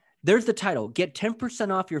 There's the title. Get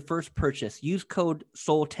 10% off your first purchase. Use code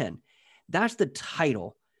SOUL10. That's the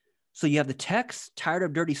title. So you have the text, tired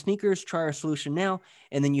of dirty sneakers, try our solution now.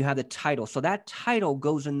 And then you have the title. So that title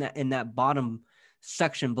goes in that bottom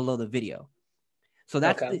section below the video. So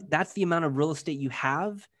that's the amount of real estate you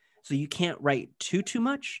have. So you can't write too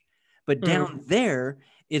much, but down there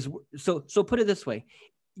is, so put it this way.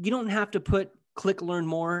 You don't have to put click learn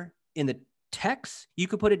more in the text. You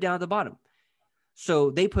could put it down at the bottom.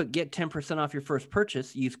 So they put get 10% off your first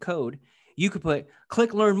purchase, use code. You could put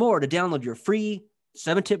click learn more to download your free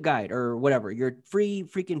 7-tip guide or whatever, your free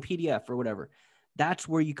freaking PDF or whatever. That's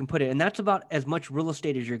where you can put it. And that's about as much real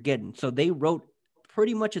estate as you're getting. So they wrote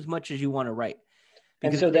pretty much as much as you want to write.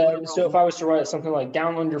 And so if I was to write something like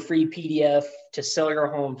download your free PDF to sell your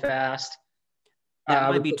home fast, that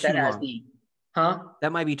might be too long.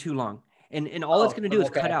 That might be too long. And all it's going to do is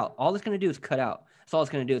cut out. All it's going to do is cut out. That's all it's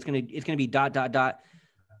going to do. It's going to be ...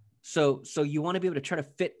 So you want to be able to try to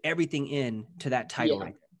fit everything in to that title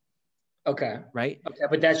right there. Okay. Right? Okay,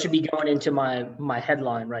 but that should be going into my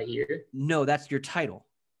headline right here. No, that's your title.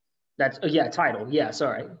 That's title. Yeah,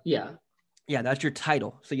 sorry. Yeah. Yeah, that's your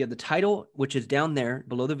title. So you have the title, which is down there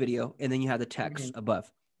below the video, and then you have the text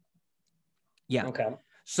above. Yeah. Okay.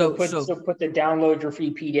 So put the download your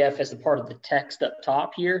free PDF as a part of the text up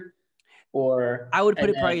top here. Or I would put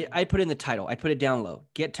it I'd put it in the title. I'd put it down low.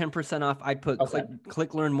 Get 10% off. I'd put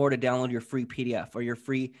click learn more to download your free PDF or your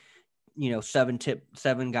free, 7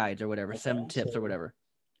 guides or whatever, 7 tips or whatever.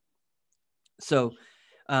 So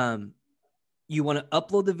you want to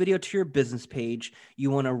upload the video to your business page. You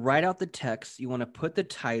want to write out the text. You want to put the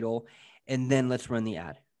title, and then let's run the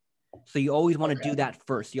ad. So you always want to do that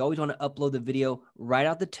first. You always want to upload the video, write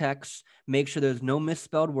out the text, make sure there's no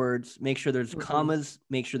misspelled words, make sure there's commas,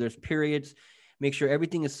 make sure there's periods, make sure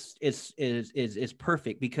everything is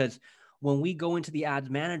perfect. Because when we go into the ads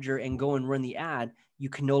manager and go and run the ad, you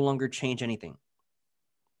can no longer change anything.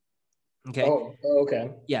 Okay. Oh,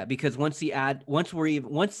 okay. Yeah, because once we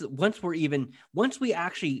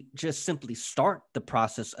actually just simply start the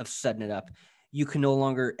process of setting it up, you can no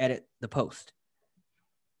longer edit the post.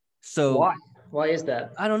 So Why? Why is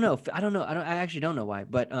that? I don't know. I actually don't know why,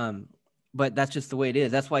 but that's just the way it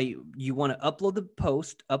is. That's why you want to upload the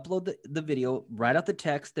post, upload the video, write out the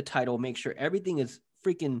text, the title, make sure everything is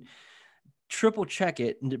freaking triple check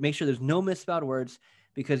it and make sure there's no misspelled words,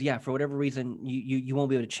 because yeah, for whatever reason you won't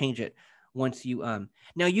be able to change it once you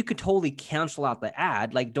now you could totally cancel out the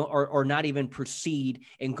ad, like don't or not even proceed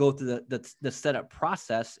and go through the setup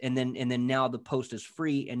process, and then now the post is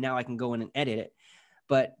free and now I can go in and edit it.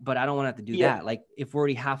 But I don't want to have to do Yeah. that. Like if we're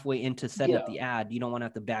already halfway into setting up Yeah. the ad, you don't want to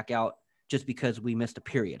have to back out just because we missed a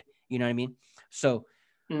period. You know what I mean? So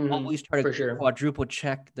always try to For sure. quadruple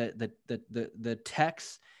check the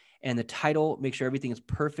text and the title, make sure everything is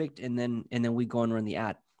perfect, and then we go and run the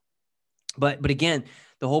ad. But again,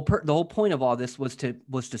 the whole point of all this was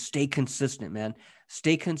to stay consistent, man.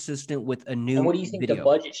 Stay consistent with a And new what do you think the video.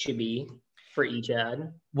 budget should be for each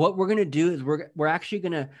ad? What we're gonna do is we're actually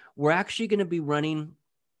gonna be running.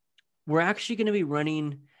 We're actually gonna be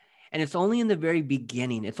running, and it's only in the very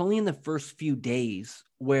beginning. It's only in the first few days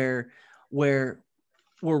where we're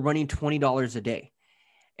running $20 a day,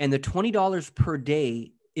 and the $20 per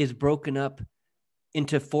day is broken up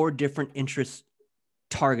into 4 different interest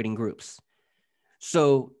targeting groups.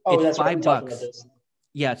 So Oh, it's that's right. We talked about $5. this.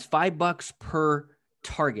 Yeah, it's $5 per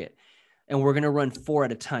target, and we're gonna run 4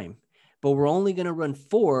 at a time. But we're only gonna run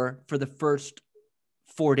 4 for the first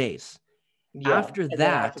 4 days. Yeah. After And then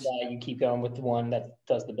after that, that, you keep going with the one that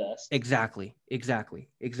does the best. exactly.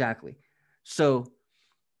 So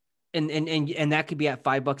and that could be at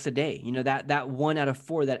 $5 a day. You know, that 1 out of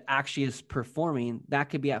 4 that actually is performing, that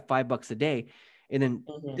could be at $5 a day. And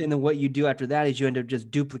then what you do after that is you end up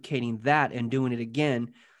just duplicating that and doing it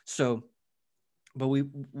again. So, but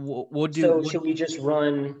we'll do. So should we just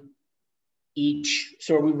run each?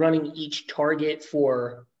 So are we running each target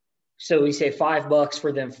for? So we say $5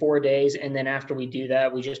 for them 4 days, and then after we do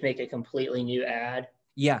that, we just make a completely new ad.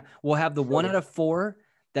 Yeah, we'll have the 1 For, out of 4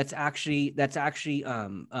 that's actually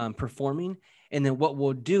performing, and then what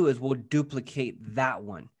we'll do is we'll duplicate that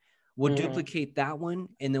one. We'll duplicate that one,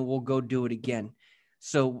 and then we'll go do it again.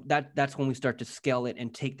 So that's when we start to scale it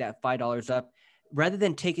and take that $5 up, rather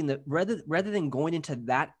than going into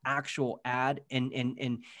that actual ad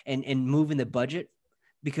and moving the budget.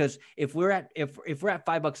 Because if we're at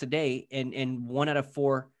 $5 a day and 1 out of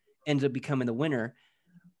 4 ends up becoming the winner,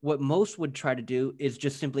 what most would try to do is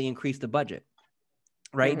just simply increase the budget,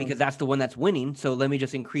 right? Because that's the one that's winning. So let me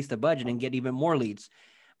just increase the budget and get even more leads.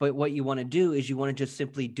 But what you want to do is you want to just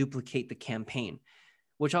simply duplicate the campaign,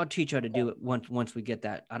 which I'll teach you how to do it once we get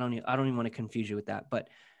that. I don't even want to confuse you with that, but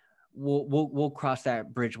we'll cross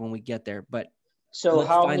that bridge when we get there. But so let's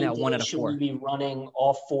how find many that 1 out days of should we 4. be running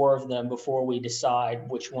all 4 of them before we decide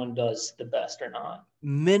which one does the best or not?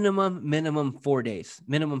 Minimum 4 days.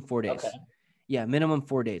 Minimum 4 days. Okay. Yeah, minimum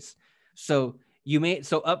 4 days. So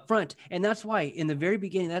up front, and that's why in the very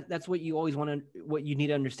beginning, that's what you always what you need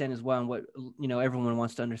to understand as well, and what everyone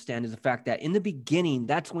wants to understand is the fact that in the beginning,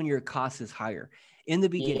 that's when your cost is higher. In the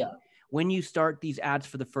beginning, when you start these ads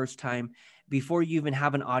for the first time, before you even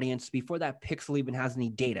have an audience, before that pixel even has any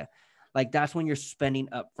data, like that's when you're spending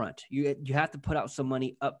up front. You have to put out some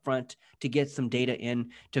money up front to get some data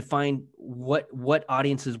in, to find what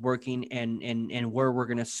audience is working and where we're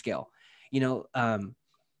going to scale.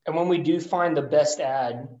 And when we do find the best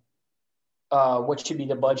ad, what should be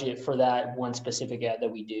the budget for that one specific ad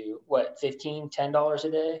that we do? What, $10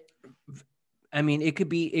 a day? I mean, it could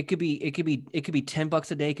be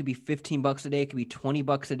 $10 a day. It could be $15 a day. It could be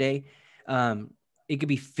 $20 a day. It could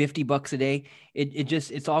be $50 a day.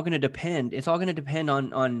 It's all going to depend. It's all going to depend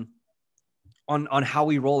on how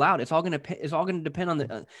we roll out. It's all going to depend on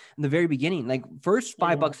in the very beginning. Like first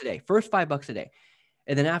 $5 a day.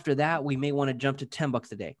 And then after that, we may want to jump to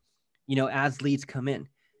 $10 a day, as leads come in.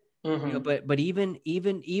 But even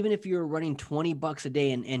if you're running $20 a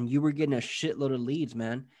day and you were getting a shitload of leads,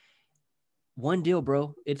 man, one deal,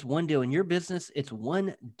 bro. It's one deal in your business. It's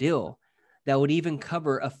one deal that would even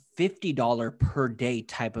cover a $50 per day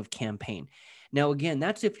type of campaign. Now, again,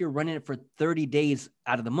 that's if you're running it for 30 days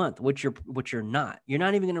out of the month, which you're not. You're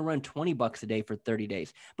not even going to run $20 a day for 30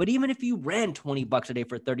 days. But even if you ran $20 a day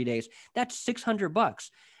for 30 days, that's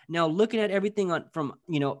 $600. Now, looking at everything from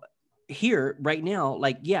here right now,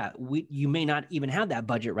 like, yeah, you may not even have that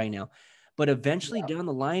budget right now. But eventually down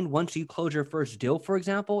the line, once you close your first deal, for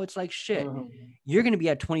example, it's like, shit, you're going to be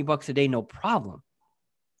at $20 a day, no problem.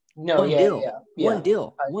 No, One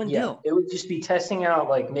deal. deal. It would just be testing out,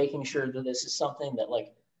 like making sure that this is something that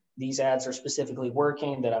like these ads are specifically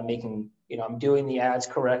working, that I'm making, I'm doing the ads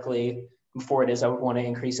correctly before it is I would want to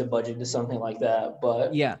increase a budget to something like that.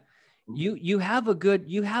 But Yeah. You have a good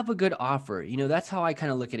offer. That's how I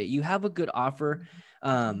kind of look at it. You have a good offer.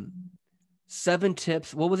 7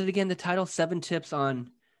 tips. What was it again? The title, 7 tips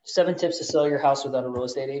on 7 tips to sell your house without a real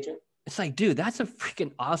estate agent. It's like, dude, that's a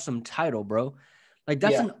freaking awesome title, bro. Like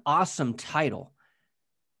that's Yeah. an awesome title.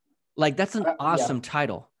 Like that's an Yeah. awesome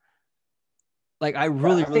title. Like I But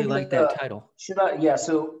really, I really think like that title. should I, yeah.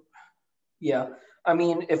 So, yeah. I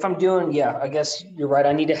mean, if I'm doing, yeah, I guess you're right.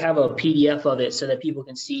 I need to have a PDF of it so that people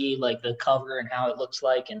can see like the cover and how it looks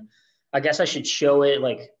like. And I guess I should show it.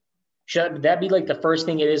 Like, should that be like the first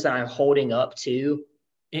thing it is that I'm holding up to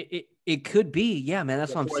It could be, yeah, man.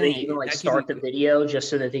 That's what I'm before they saying. even like That could be. start the video, just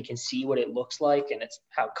so that they can see what it looks like and it's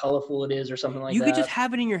how colorful it is or something like You could just that.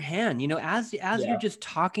 have it in your hand, as you're Yeah. just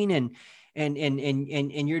talking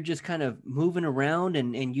and you're just kind of moving around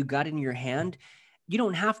and you got it in your hand. You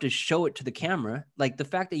don't have to show it to the camera. Like the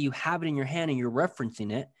fact that you have it in your hand and you're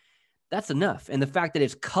referencing it, that's enough. And the fact that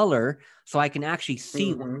it's color, so I can actually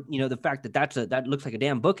see, Mm-hmm. the fact that that looks like a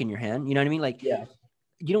damn book in your hand. You know what I mean? Like Yeah.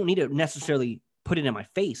 you don't need to necessarily put it in my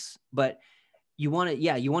face, but you want to,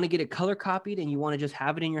 yeah, you want to get it color copied and you want to just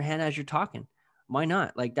have it in your hand as you're talking. Why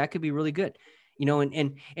not? Like that could be really good,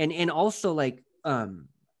 and also like,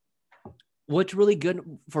 what's really good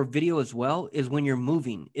for video as well is when you're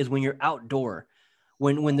moving, is when you're outdoor,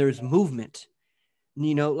 when there's movement,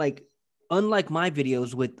 like unlike my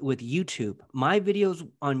videos with YouTube, my videos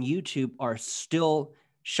on YouTube are still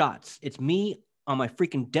shots. It's me on my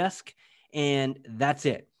freaking desk and that's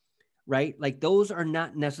it. Right? Like those are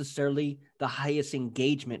not necessarily the highest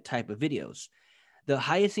engagement type of videos. The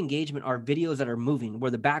highest engagement are videos that are moving,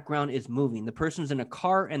 where the background is moving. The person's in a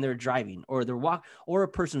car and they're driving, or or a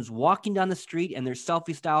person's walking down the street and they're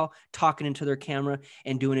selfie style talking into their camera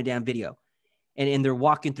and doing a damn video. And they're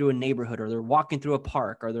walking through a neighborhood, or they're walking through a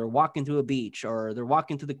park, or they're walking through a beach, or they're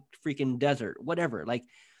walking through the freaking desert, whatever. Like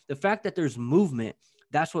the fact that there's movement,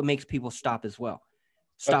 that's what makes people stop as well.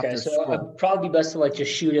 Stop Okay. their So scroll. it'd probably be best to like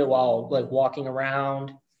just shoot it while like walking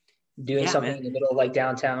around, doing Yeah, something man. in the middle of like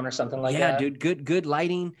downtown or something like Yeah, that. dude, good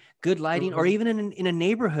lighting, or Mm-hmm. even in a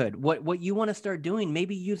neighborhood. What you want to start doing,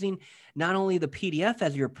 maybe using not only the PDF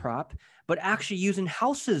as your prop, but actually using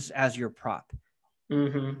houses as your prop,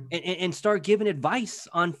 Mm-hmm. and start giving advice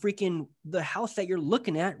on freaking the house that you're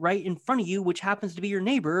looking at right in front of you, which happens to be your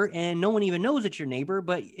neighbor, and no one even knows it's your neighbor,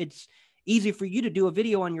 but it's easy for you to do a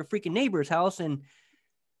video on your freaking neighbor's house, and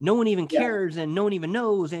no one even Yeah. cares and no one even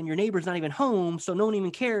knows, and your neighbor's not even home, so no one even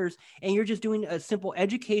cares, and you're just doing a simple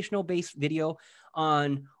educational based video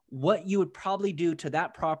on what you would probably do to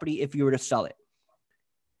that property if you were to sell it,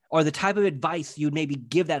 or the type of advice you'd maybe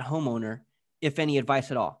give that homeowner, if any advice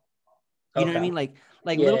at all. You know what I Okay. mean? Like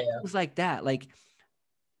Yeah. little Yeah. things like that, like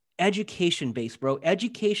education based, bro.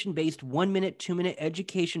 Education based, 1 minute, 2 minute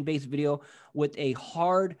education based video with a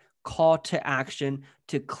hard call to action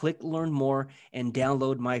to click learn more and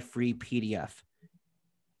download my free PDF.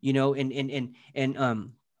 And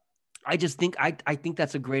I just think I think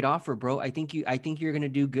that's a great offer, bro. I think you're gonna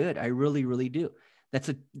do good. I really, really do. That's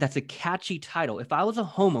a catchy title. If I was a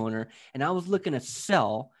homeowner and I was looking to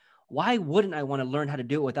sell, why wouldn't I want to learn how to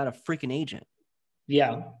do it without a freaking agent?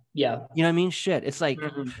 Yeah. Yeah. You know what I mean? Shit. It's like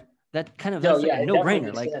Mm-hmm. No, that's like a yeah, it definitely no-brainer.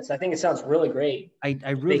 makes Like sense. I think it sounds really great. I Just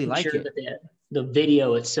really making like sure it. that the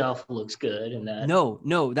video itself looks good and that.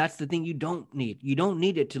 No, that's the thing you don't need. You don't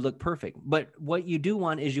need it to look perfect. But what you do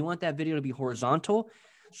want is you want that video to be horizontal.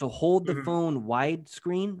 So hold the Mhm. phone wide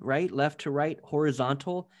screen, right? Left to right,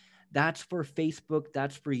 horizontal. That's for Facebook.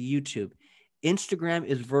 That's for YouTube. Instagram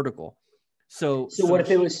is vertical. So, So what if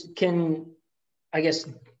it was, I guess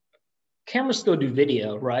cameras still do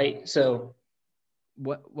video, right? So,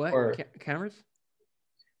 what or cameras?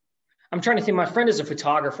 I'm trying to think, my friend is a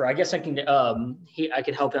photographer. I guess I can, I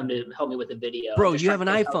could help him to help me with the video. I'm Bro, just you trying have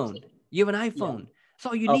to an think how iPhone. You have an yeah. iPhone. That's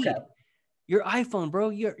all you Okay. need. Your iPhone, bro.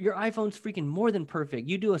 Your iPhone's freaking more than perfect.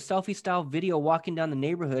 You do a selfie style video walking down the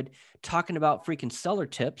neighborhood talking about freaking seller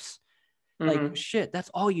tips. Like Mm-hmm. shit, that's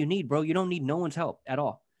all you need, bro. You don't need no one's help at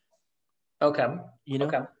all. Okay. You know?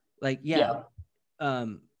 Okay. Like, yeah. Yeah.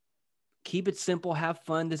 Um, keep it simple, have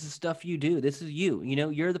fun. This is stuff you do. This is you.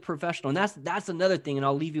 You're the professional. And that's another thing. And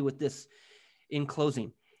I'll leave you with this in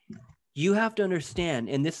closing. You have to understand,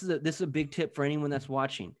 and this is a big tip for anyone that's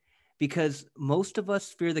watching, because most of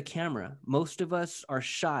us fear the camera. Most of us are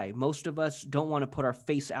shy. Most of us don't want to put our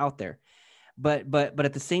face out there. But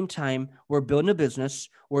at the same time, we're building a business.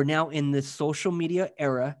 We're now in this social media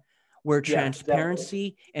era where Yeah. Exactly.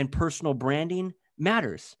 transparency and personal branding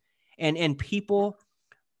matters. And people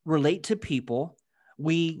relate to people.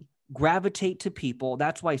 We gravitate to people.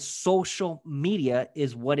 That's why social media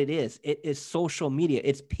is what it is. It is social media.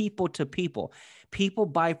 It's people to people. People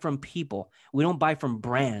buy from people. We don't buy from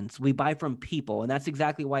brands. We buy from people. And that's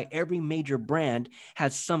exactly why every major brand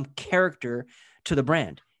has some character to the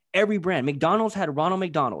brand. Every brand. McDonald's had Ronald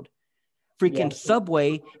McDonald. Freaking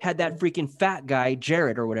Subway had that freaking fat guy,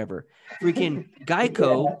 Jared or whatever. Freaking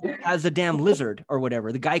Geico has a damn lizard or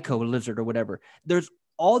whatever, the Geico lizard or whatever. There's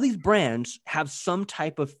all these brands have some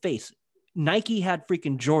type of face. Nike had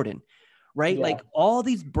freaking Jordan, right? Yeah. Like all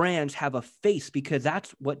these brands have a face because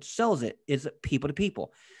that's what sells it, is people to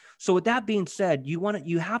people. So with that being said,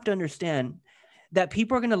 you have to understand that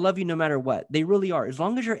people are going to love you no matter what. They really are. As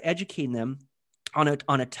long as you're educating them on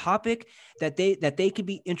a topic that they could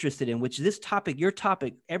be interested in, which this topic, your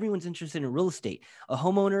topic, everyone's interested in real estate, a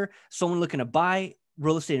homeowner, someone looking to buy,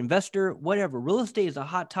 real estate investor, whatever. Real estate is a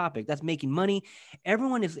hot topic that's making money.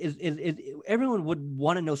 Everyone everyone would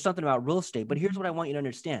want to know something about real estate. But here's what I want you to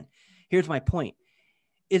understand. Here's my point,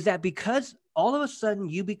 is that because all of a sudden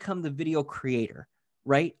you become the video creator,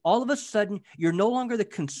 right? All of a sudden, you're no longer the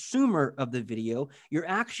consumer of the video. You're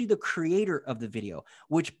actually the creator of the video,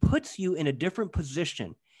 which puts you in a different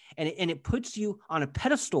position. And it puts you on a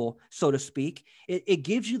pedestal, so to speak. It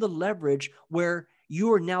gives you the leverage where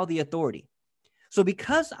you are now the authority. So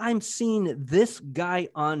because I'm seeing this guy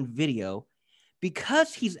on video,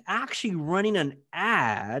 because he's actually running an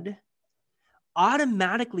ad,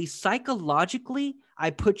 automatically, psychologically, I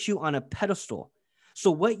put you on a pedestal. So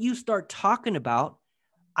what you start talking about,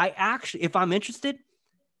 if I'm interested,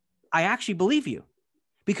 I actually believe you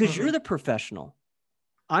because you're the professional.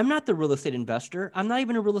 I'm not the real estate investor. I'm not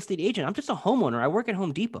even a real estate agent. I'm just a homeowner. I work at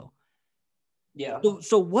Home Depot. Yeah.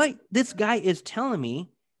 So what this guy is telling me,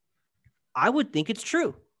 I would think it's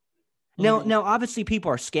true. Now, obviously people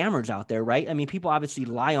are scammers out there, right? I mean, people obviously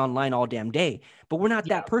lie online all damn day, but we're not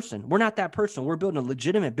that person. We're not that person. We're building a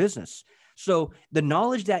legitimate business. So the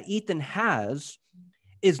knowledge that Ethan has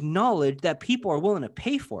is knowledge that people are willing to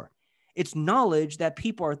pay for. It's knowledge that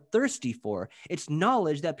people are thirsty for. It's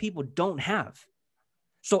knowledge that people don't have.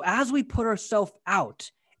 So as we put ourselves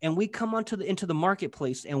out and we come into the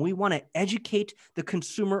marketplace and we want to educate the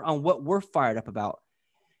consumer on what we're fired up about,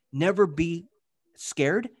 never be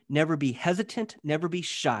scared, never be hesitant, never be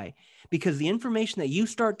shy, because the information that you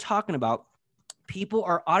start talking about, people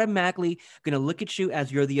are automatically going to look at you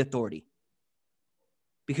as you're the authority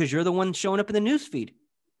because you're the one showing up in the news feed,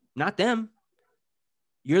 not them.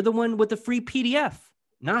 You're the one with the free PDF,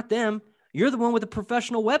 not them. You're the one with a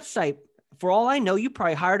professional website. For all I know, you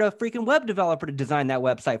probably hired a freaking web developer to design that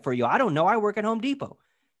website for you. I don't know. I work at Home Depot.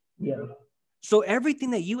 Yeah. So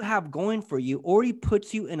everything that you have going for you already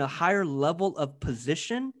puts you in a higher level of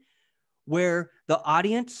position where the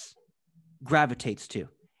audience gravitates to.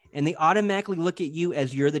 And they automatically look at you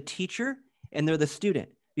as you're the teacher and they're the student,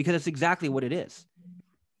 because that's exactly what it is.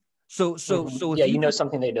 So yeah, you know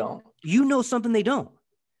something they don't. You know something they don't.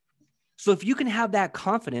 So if you can have that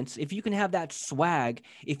confidence, if you can have that swag,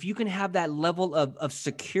 if you can have that level of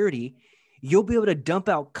security, you'll be able to dump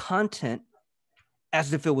out content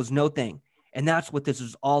as if it was no thing. And that's what this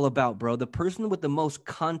is all about, bro. The person with the most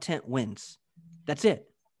content wins. That's it.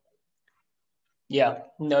 Yeah.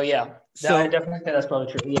 No, yeah. So I definitely think that's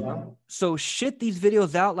probably true. Yeah. So shit these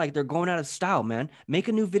videos out like they're going out of style, man. Make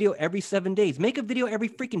a new video every 7 days. Make a video every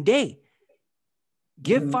freaking day.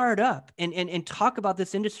 Get fired up and talk about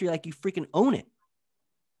this industry like you freaking own it.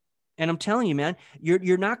 And I'm telling you, man,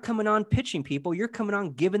 you're not coming on pitching people. You're coming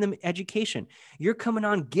on giving them education. You're coming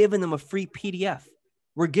on giving them a free PDF.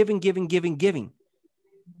 We're giving.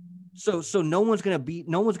 So no one's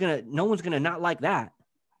gonna not like that.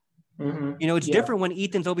 You know, it's different when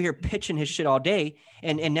Ethan's over here pitching his shit all day,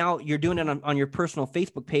 and now you're doing it on your personal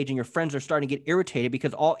Facebook page, and your friends are starting to get irritated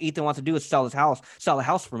because all Ethan wants to do is sell a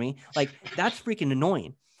house for me. Like, that's freaking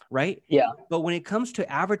annoying, right? Yeah. But when it comes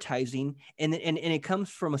to advertising, and it comes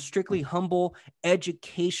from a strictly humble,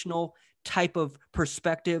 educational type of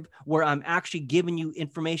perspective where I'm actually giving you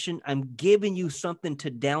information, I'm giving you something to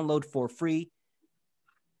download for free,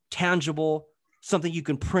 tangible, something you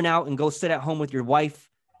can print out and go sit at home with your wife.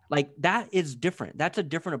 Like, that is different. That's a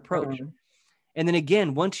different approach. And then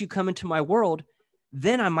again, once you come into my world,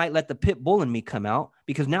 then I might let the pit bull in me come out,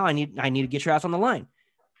 because now I need to get your ass on the line.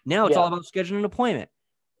 Now it's all about scheduling an appointment.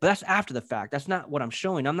 But that's after the fact. That's not what I'm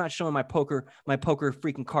showing. I'm not showing my poker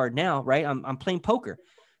freaking card now, right? I'm playing poker.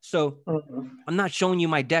 So I'm not showing you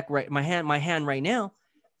my deck, right? My hand right now.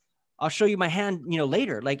 I'll show you my hand,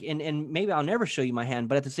 later. Like, and maybe I'll never show you my hand,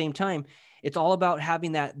 but at the same time, it's all about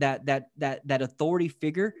having that authority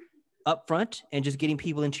figure up front and just getting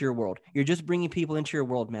people into your world. You're just bringing people into your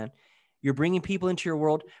world, man. You're bringing people into your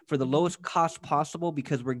world for the lowest cost possible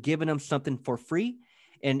because we're giving them something for free.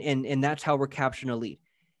 And that's how we're capturing a lead.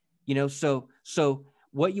 So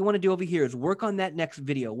what you want to do over here is work on that next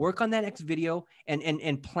video,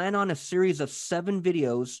 and plan on a series of 7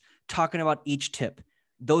 videos talking about each tip.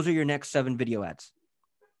 Those are your next 7 video ads.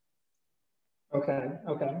 Okay.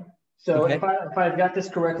 So Okay. if I've got this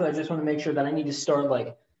correctly, I just want to make sure that I need to start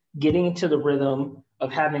like getting into the rhythm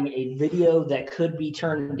of having a video that could be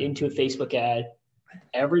turned into a Facebook ad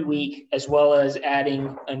every week, as well as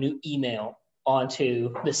adding a new email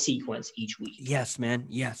onto the sequence each week. Yes, man.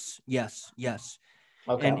 Yes.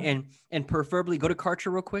 Okay. And preferably go to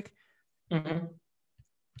Kartra real quick. Mm-hmm.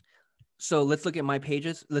 So let's look at my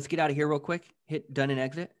pages. Let's get out of here real quick. Hit done and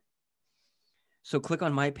exit. So click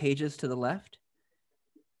on my pages to the left.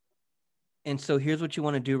 And so here's what you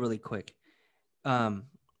want to do really quick.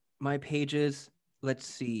 My pages, let's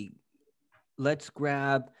see. Let's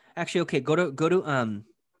grab, actually, okay, go to,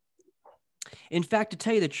 in fact, to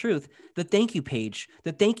tell you the truth, the thank you page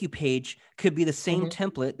could be the same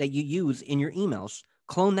template that you use in your emails.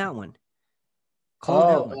 Clone that one.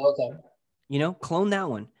 Okay. Clone that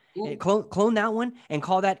one. Clone that one and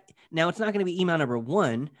call that. Now it's not going to be email number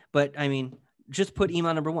 1, but I mean, just put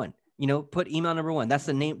email number 1. Put email number 1. That's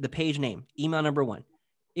the name, the page name. Email number 1.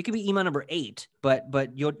 It could be email number 8, but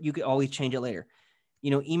you could always change it later.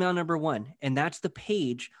 Email number 1, and that's the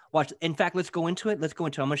page. Watch. In fact, let's go into it. I'm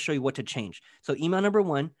going to show you what to change. So email number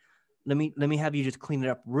 1. Let me have you just clean it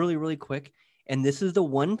up really, really quick. And this is the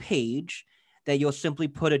one page that you'll simply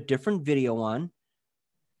put a different video on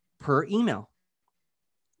per email.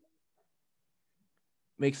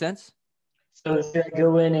 Make sense? So should I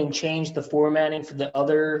go in and change the formatting for the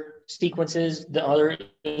other sequences, the other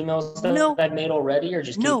emails that I've made already, or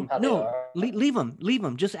just keep them how they are? Leave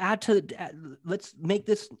them. Just let's make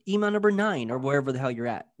this email number 9 or wherever the hell you're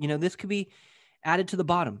at. This could be added to the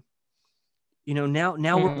bottom.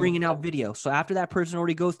 Now we're bringing out video. So after that person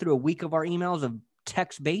already goes through a week of our emails of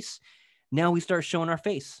text base, now we start showing our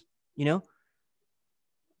face,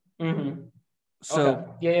 So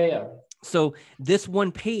okay. Yeah. So this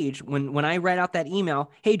one page, when I write out that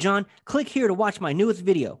email, hey, John, click here to watch my newest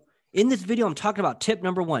video. In this video, I'm talking about tip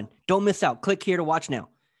number 1. Don't miss out. Click here to watch now,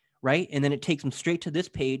 right? And then it takes them straight to this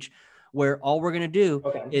page where all we're going to do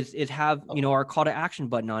is have, our call to action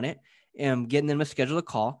button on it and getting them to schedule a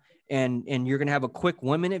call. And you're going to have a quick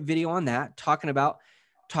 1-minute video on that talking about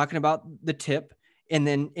the tip. And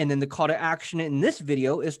then the call to action in this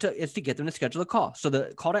video is to get them to schedule a call. So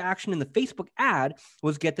the call to action in the Facebook ad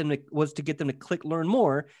was to get them to click learn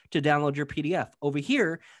more to download your PDF. Over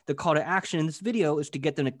here, the call to action in this video is to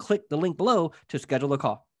get them to click the link below to schedule a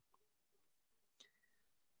call.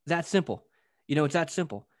 That simple. It's that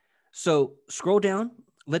simple. So scroll down.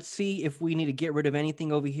 Let's see if we need to get rid of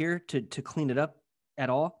anything over here to clean it up at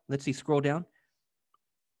all. Let's see, scroll down.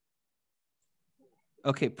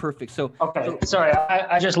 Okay, perfect. Sorry,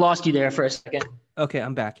 I just lost you there for a second. Okay,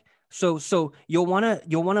 I'm back. So you'll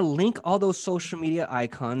wanna link all those social media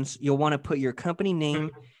icons. You'll want to put your company name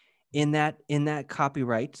in that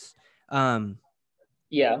copyrights.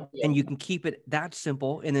 Yeah. And you can keep it that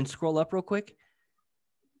simple, and then scroll up real quick.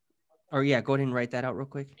 Or yeah, go ahead and write that out real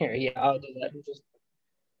quick. Here, yeah, I'll do that.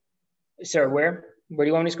 Sir, where do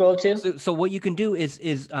you want me to scroll up to? So what you can do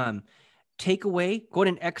is take away, go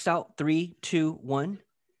ahead and X out 3, 2, 1.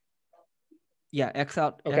 Yeah, X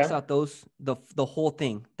out those the whole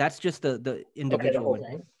thing. That's just the individual one.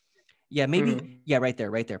 Thing. Yeah, maybe right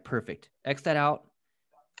there. Perfect. X that out.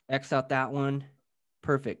 X out that one.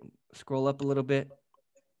 Perfect. Scroll up a little bit.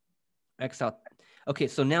 X out. Okay,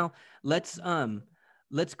 so now let's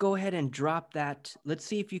go ahead and drop that. Let's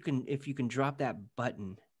see if you can drop that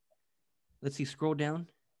button. Let's see, scroll down.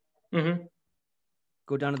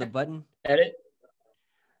 Go down to the button. Edit.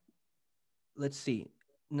 Let's see.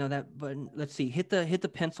 No, that button. Let's see. Hit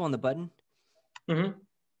the pencil on the button. And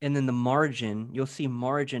then the margin. You'll see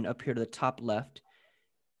margin up here to the top left.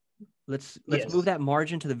 Let's move that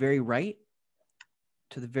margin to the very right.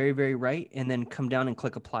 To the very, very right, and then come down and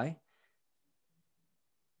click apply.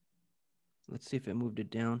 Let's see if it moved it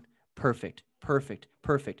down. Perfect.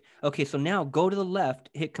 Okay, so now go to the left.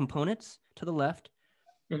 Hit components to the left.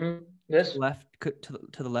 This left to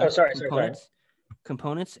the left. Oh, sorry.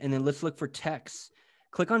 Components, and then let's look for text.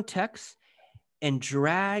 Click on text and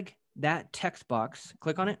drag that text box.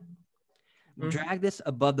 Click on it. Drag this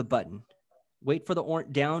above the button. Wait for the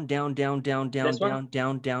down.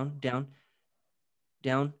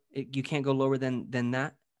 You can't go lower than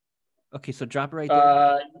that. Okay, so drop it right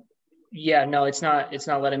there. Yeah, no, it's not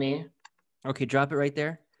letting me. Okay, drop it right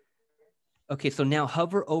there. Okay, so now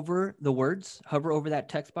hover over the words, hover over that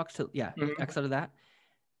text box to X out of that.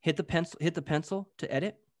 Hit the pencil to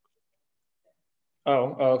edit.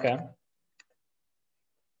 Oh, okay.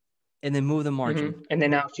 And then move the margin. And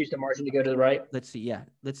then now choose the margin to go to the right. Let's see. Yeah.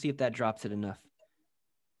 Let's see if that drops it enough.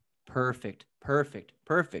 Perfect. Perfect.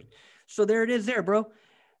 Perfect. So there it is there, bro.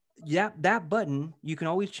 Yeah, that button, you can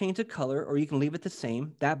always change the color or you can leave it the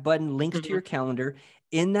same. That button links to your calendar.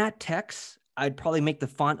 In that text, I'd probably make the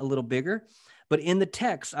font a little bigger. But in the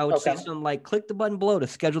text, I would say something like, click the button below to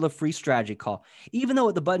schedule a free strategy call. Even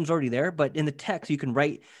though the button's already there, but in the text, you can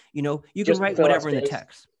write, you can write whatever in the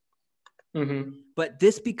text. But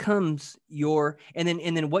this becomes your, and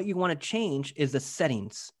then what you want to change is the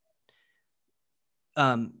settings.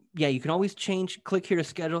 Yeah, you can always change, click here to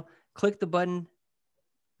schedule, click the button.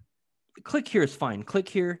 Click here is fine. Click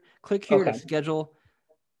here to schedule.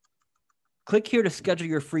 Click here to schedule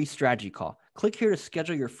your free strategy call. Click here to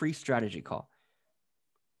schedule your free strategy call.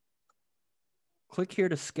 Click here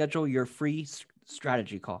to schedule your free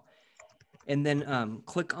strategy call. And then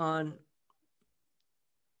click on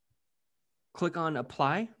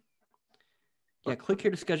apply. Yeah, click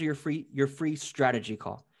here to schedule your free strategy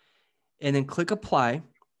call. And then click apply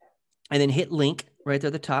and then hit link right there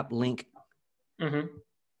at the top, link.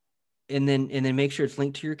 And then make sure it's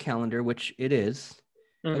linked to your calendar, which it is.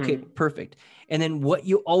 Okay, perfect. And then what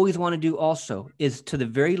you always want to do also is to the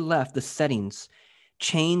very left, the settings,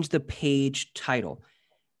 change the page title,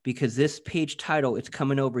 because this page title, it's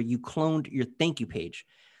coming over. You cloned your thank you page.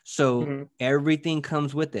 So everything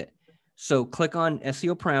comes with it. So click on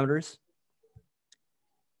SEO parameters.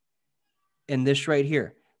 And this right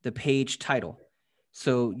here, the page title.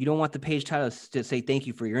 So you don't want the page title to say thank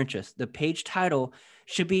you for your interest. The page title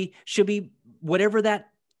should be whatever that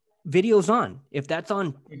video's on. If that's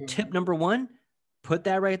on tip number 1, put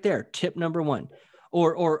that right there, tip number 1.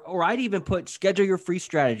 Or I'd even put schedule your free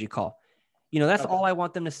strategy call. That's all I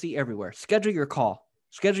want them to see everywhere. Schedule your call.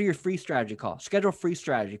 Schedule your free strategy call. Schedule free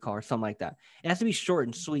strategy call or something like that. It has to be short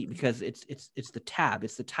and sweet because it's the tab.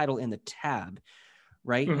 It's the title in the tab,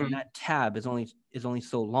 right? And that tab is only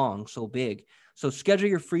so long, so big. So schedule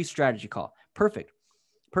your free strategy call. Perfect.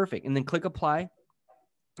 And then click apply.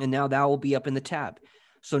 And now that will be up in the tab.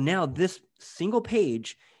 So now this single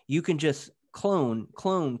page, you can just clone,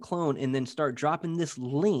 and then start dropping this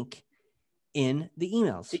link in the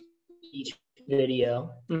emails. Each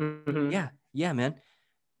video. Yeah, man.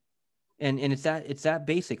 And it's that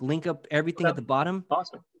basic. Link up everything at the bottom.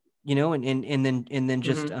 Awesome. And then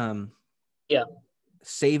just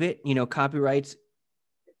save it, copyrights,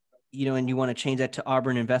 and you want to change that to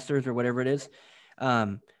Auburn Investors or whatever it is.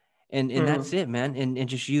 And that's it, man. And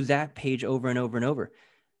just use that page over and over and over.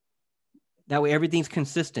 That way everything's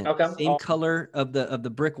consistent. Same color of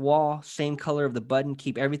the brick wall, same color of the button,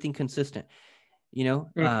 keep everything consistent.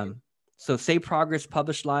 So save progress,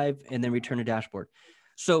 publish live, and then return to dashboard.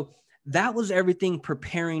 So that was everything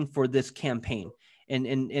preparing for this campaign. And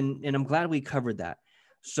I'm glad we covered that.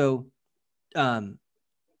 So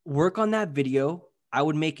work on that video. I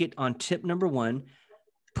would make it on tip number 1.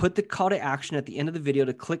 Put the call to action at the end of the video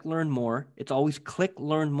to click learn more. It's always click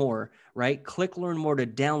learn more, right? Click learn more to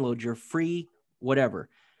download your free whatever,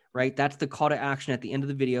 right? That's the call to action at the end of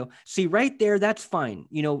the video. See right there, that's fine.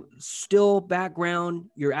 Still background,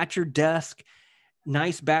 you're at your desk,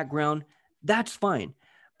 nice background. That's fine.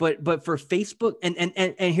 But for Facebook,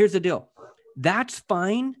 and here's the deal. That's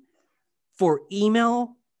fine for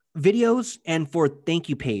email videos and for thank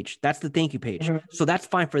you page. That's the thank you page. So that's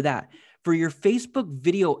fine for that. For your Facebook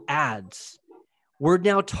video ads, we're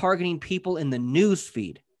now targeting people in the news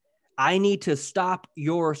feed. I need to stop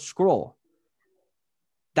your scroll.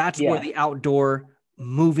 That's where the outdoor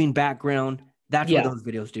moving background, that's where those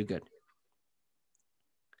videos do good.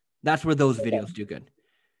 That's where those videos do good.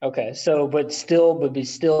 Okay. So, but be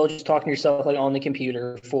still just talking to yourself like on the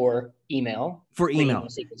computer for email. For email.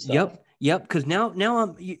 Yep. Because now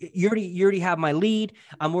you already have my lead.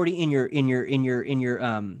 I'm already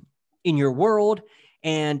in your world,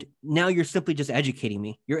 and now you're simply just educating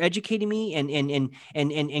me. You're educating me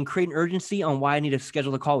and creating urgency on why I need to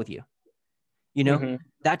schedule a call with you.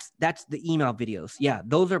 That's the email videos. Yeah,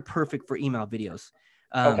 those are perfect for email videos.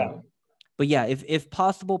 But yeah, if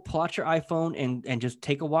possible, pull out your iPhone and just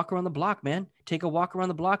take a walk around the block, man. Take a walk around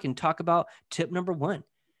the block and talk about tip number 1.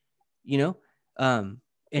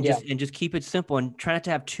 Just keep it simple and try not to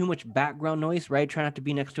have too much background noise, right? Try not to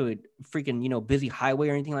be next to a freaking, busy highway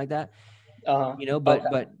or anything like that.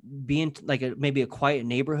 But being like maybe a quiet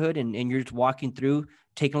neighborhood and you're just walking through,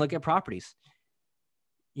 taking a look at properties,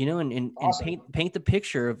 and awesome. paint the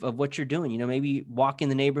picture of what you're doing, maybe walk in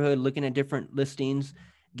the neighborhood, looking at different listings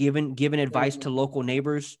giving advice to local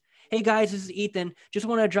neighbors. Hey guys, this is Ethan. Just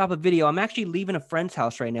want to drop a video. I'm actually leaving a friend's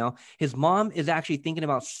house right now. His mom is actually thinking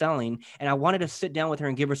about selling, and I wanted to sit down with her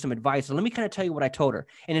and give her some advice. So let me kind of tell you what I told her.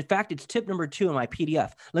 And in fact, it's tip number 2 in my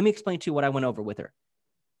PDF. Let me explain to you what I went over with her.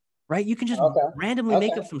 Right? You can just Okay. randomly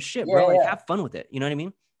make up some shit, Yeah, bro. Like yeah. have fun with it. You know what I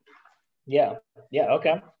mean? Yeah. Yeah.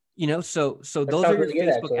 Okay. You know, so That those are sounds your really good,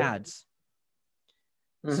 Facebook actually. ads.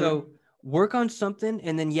 Mm-hmm. So work on something,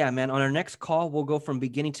 and then yeah, man, on our next call, we'll go from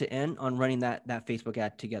beginning to end on running that Facebook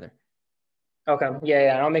ad together. Okay. Yeah,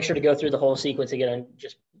 yeah. And I'll make sure to go through the whole sequence again and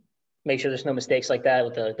just make sure there's no mistakes like that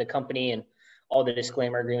with the company and all the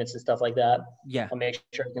disclaimer agreements and stuff like that. Yeah, I'll make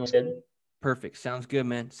sure everything's good. perfect. Sounds good,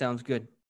 man. Sounds good.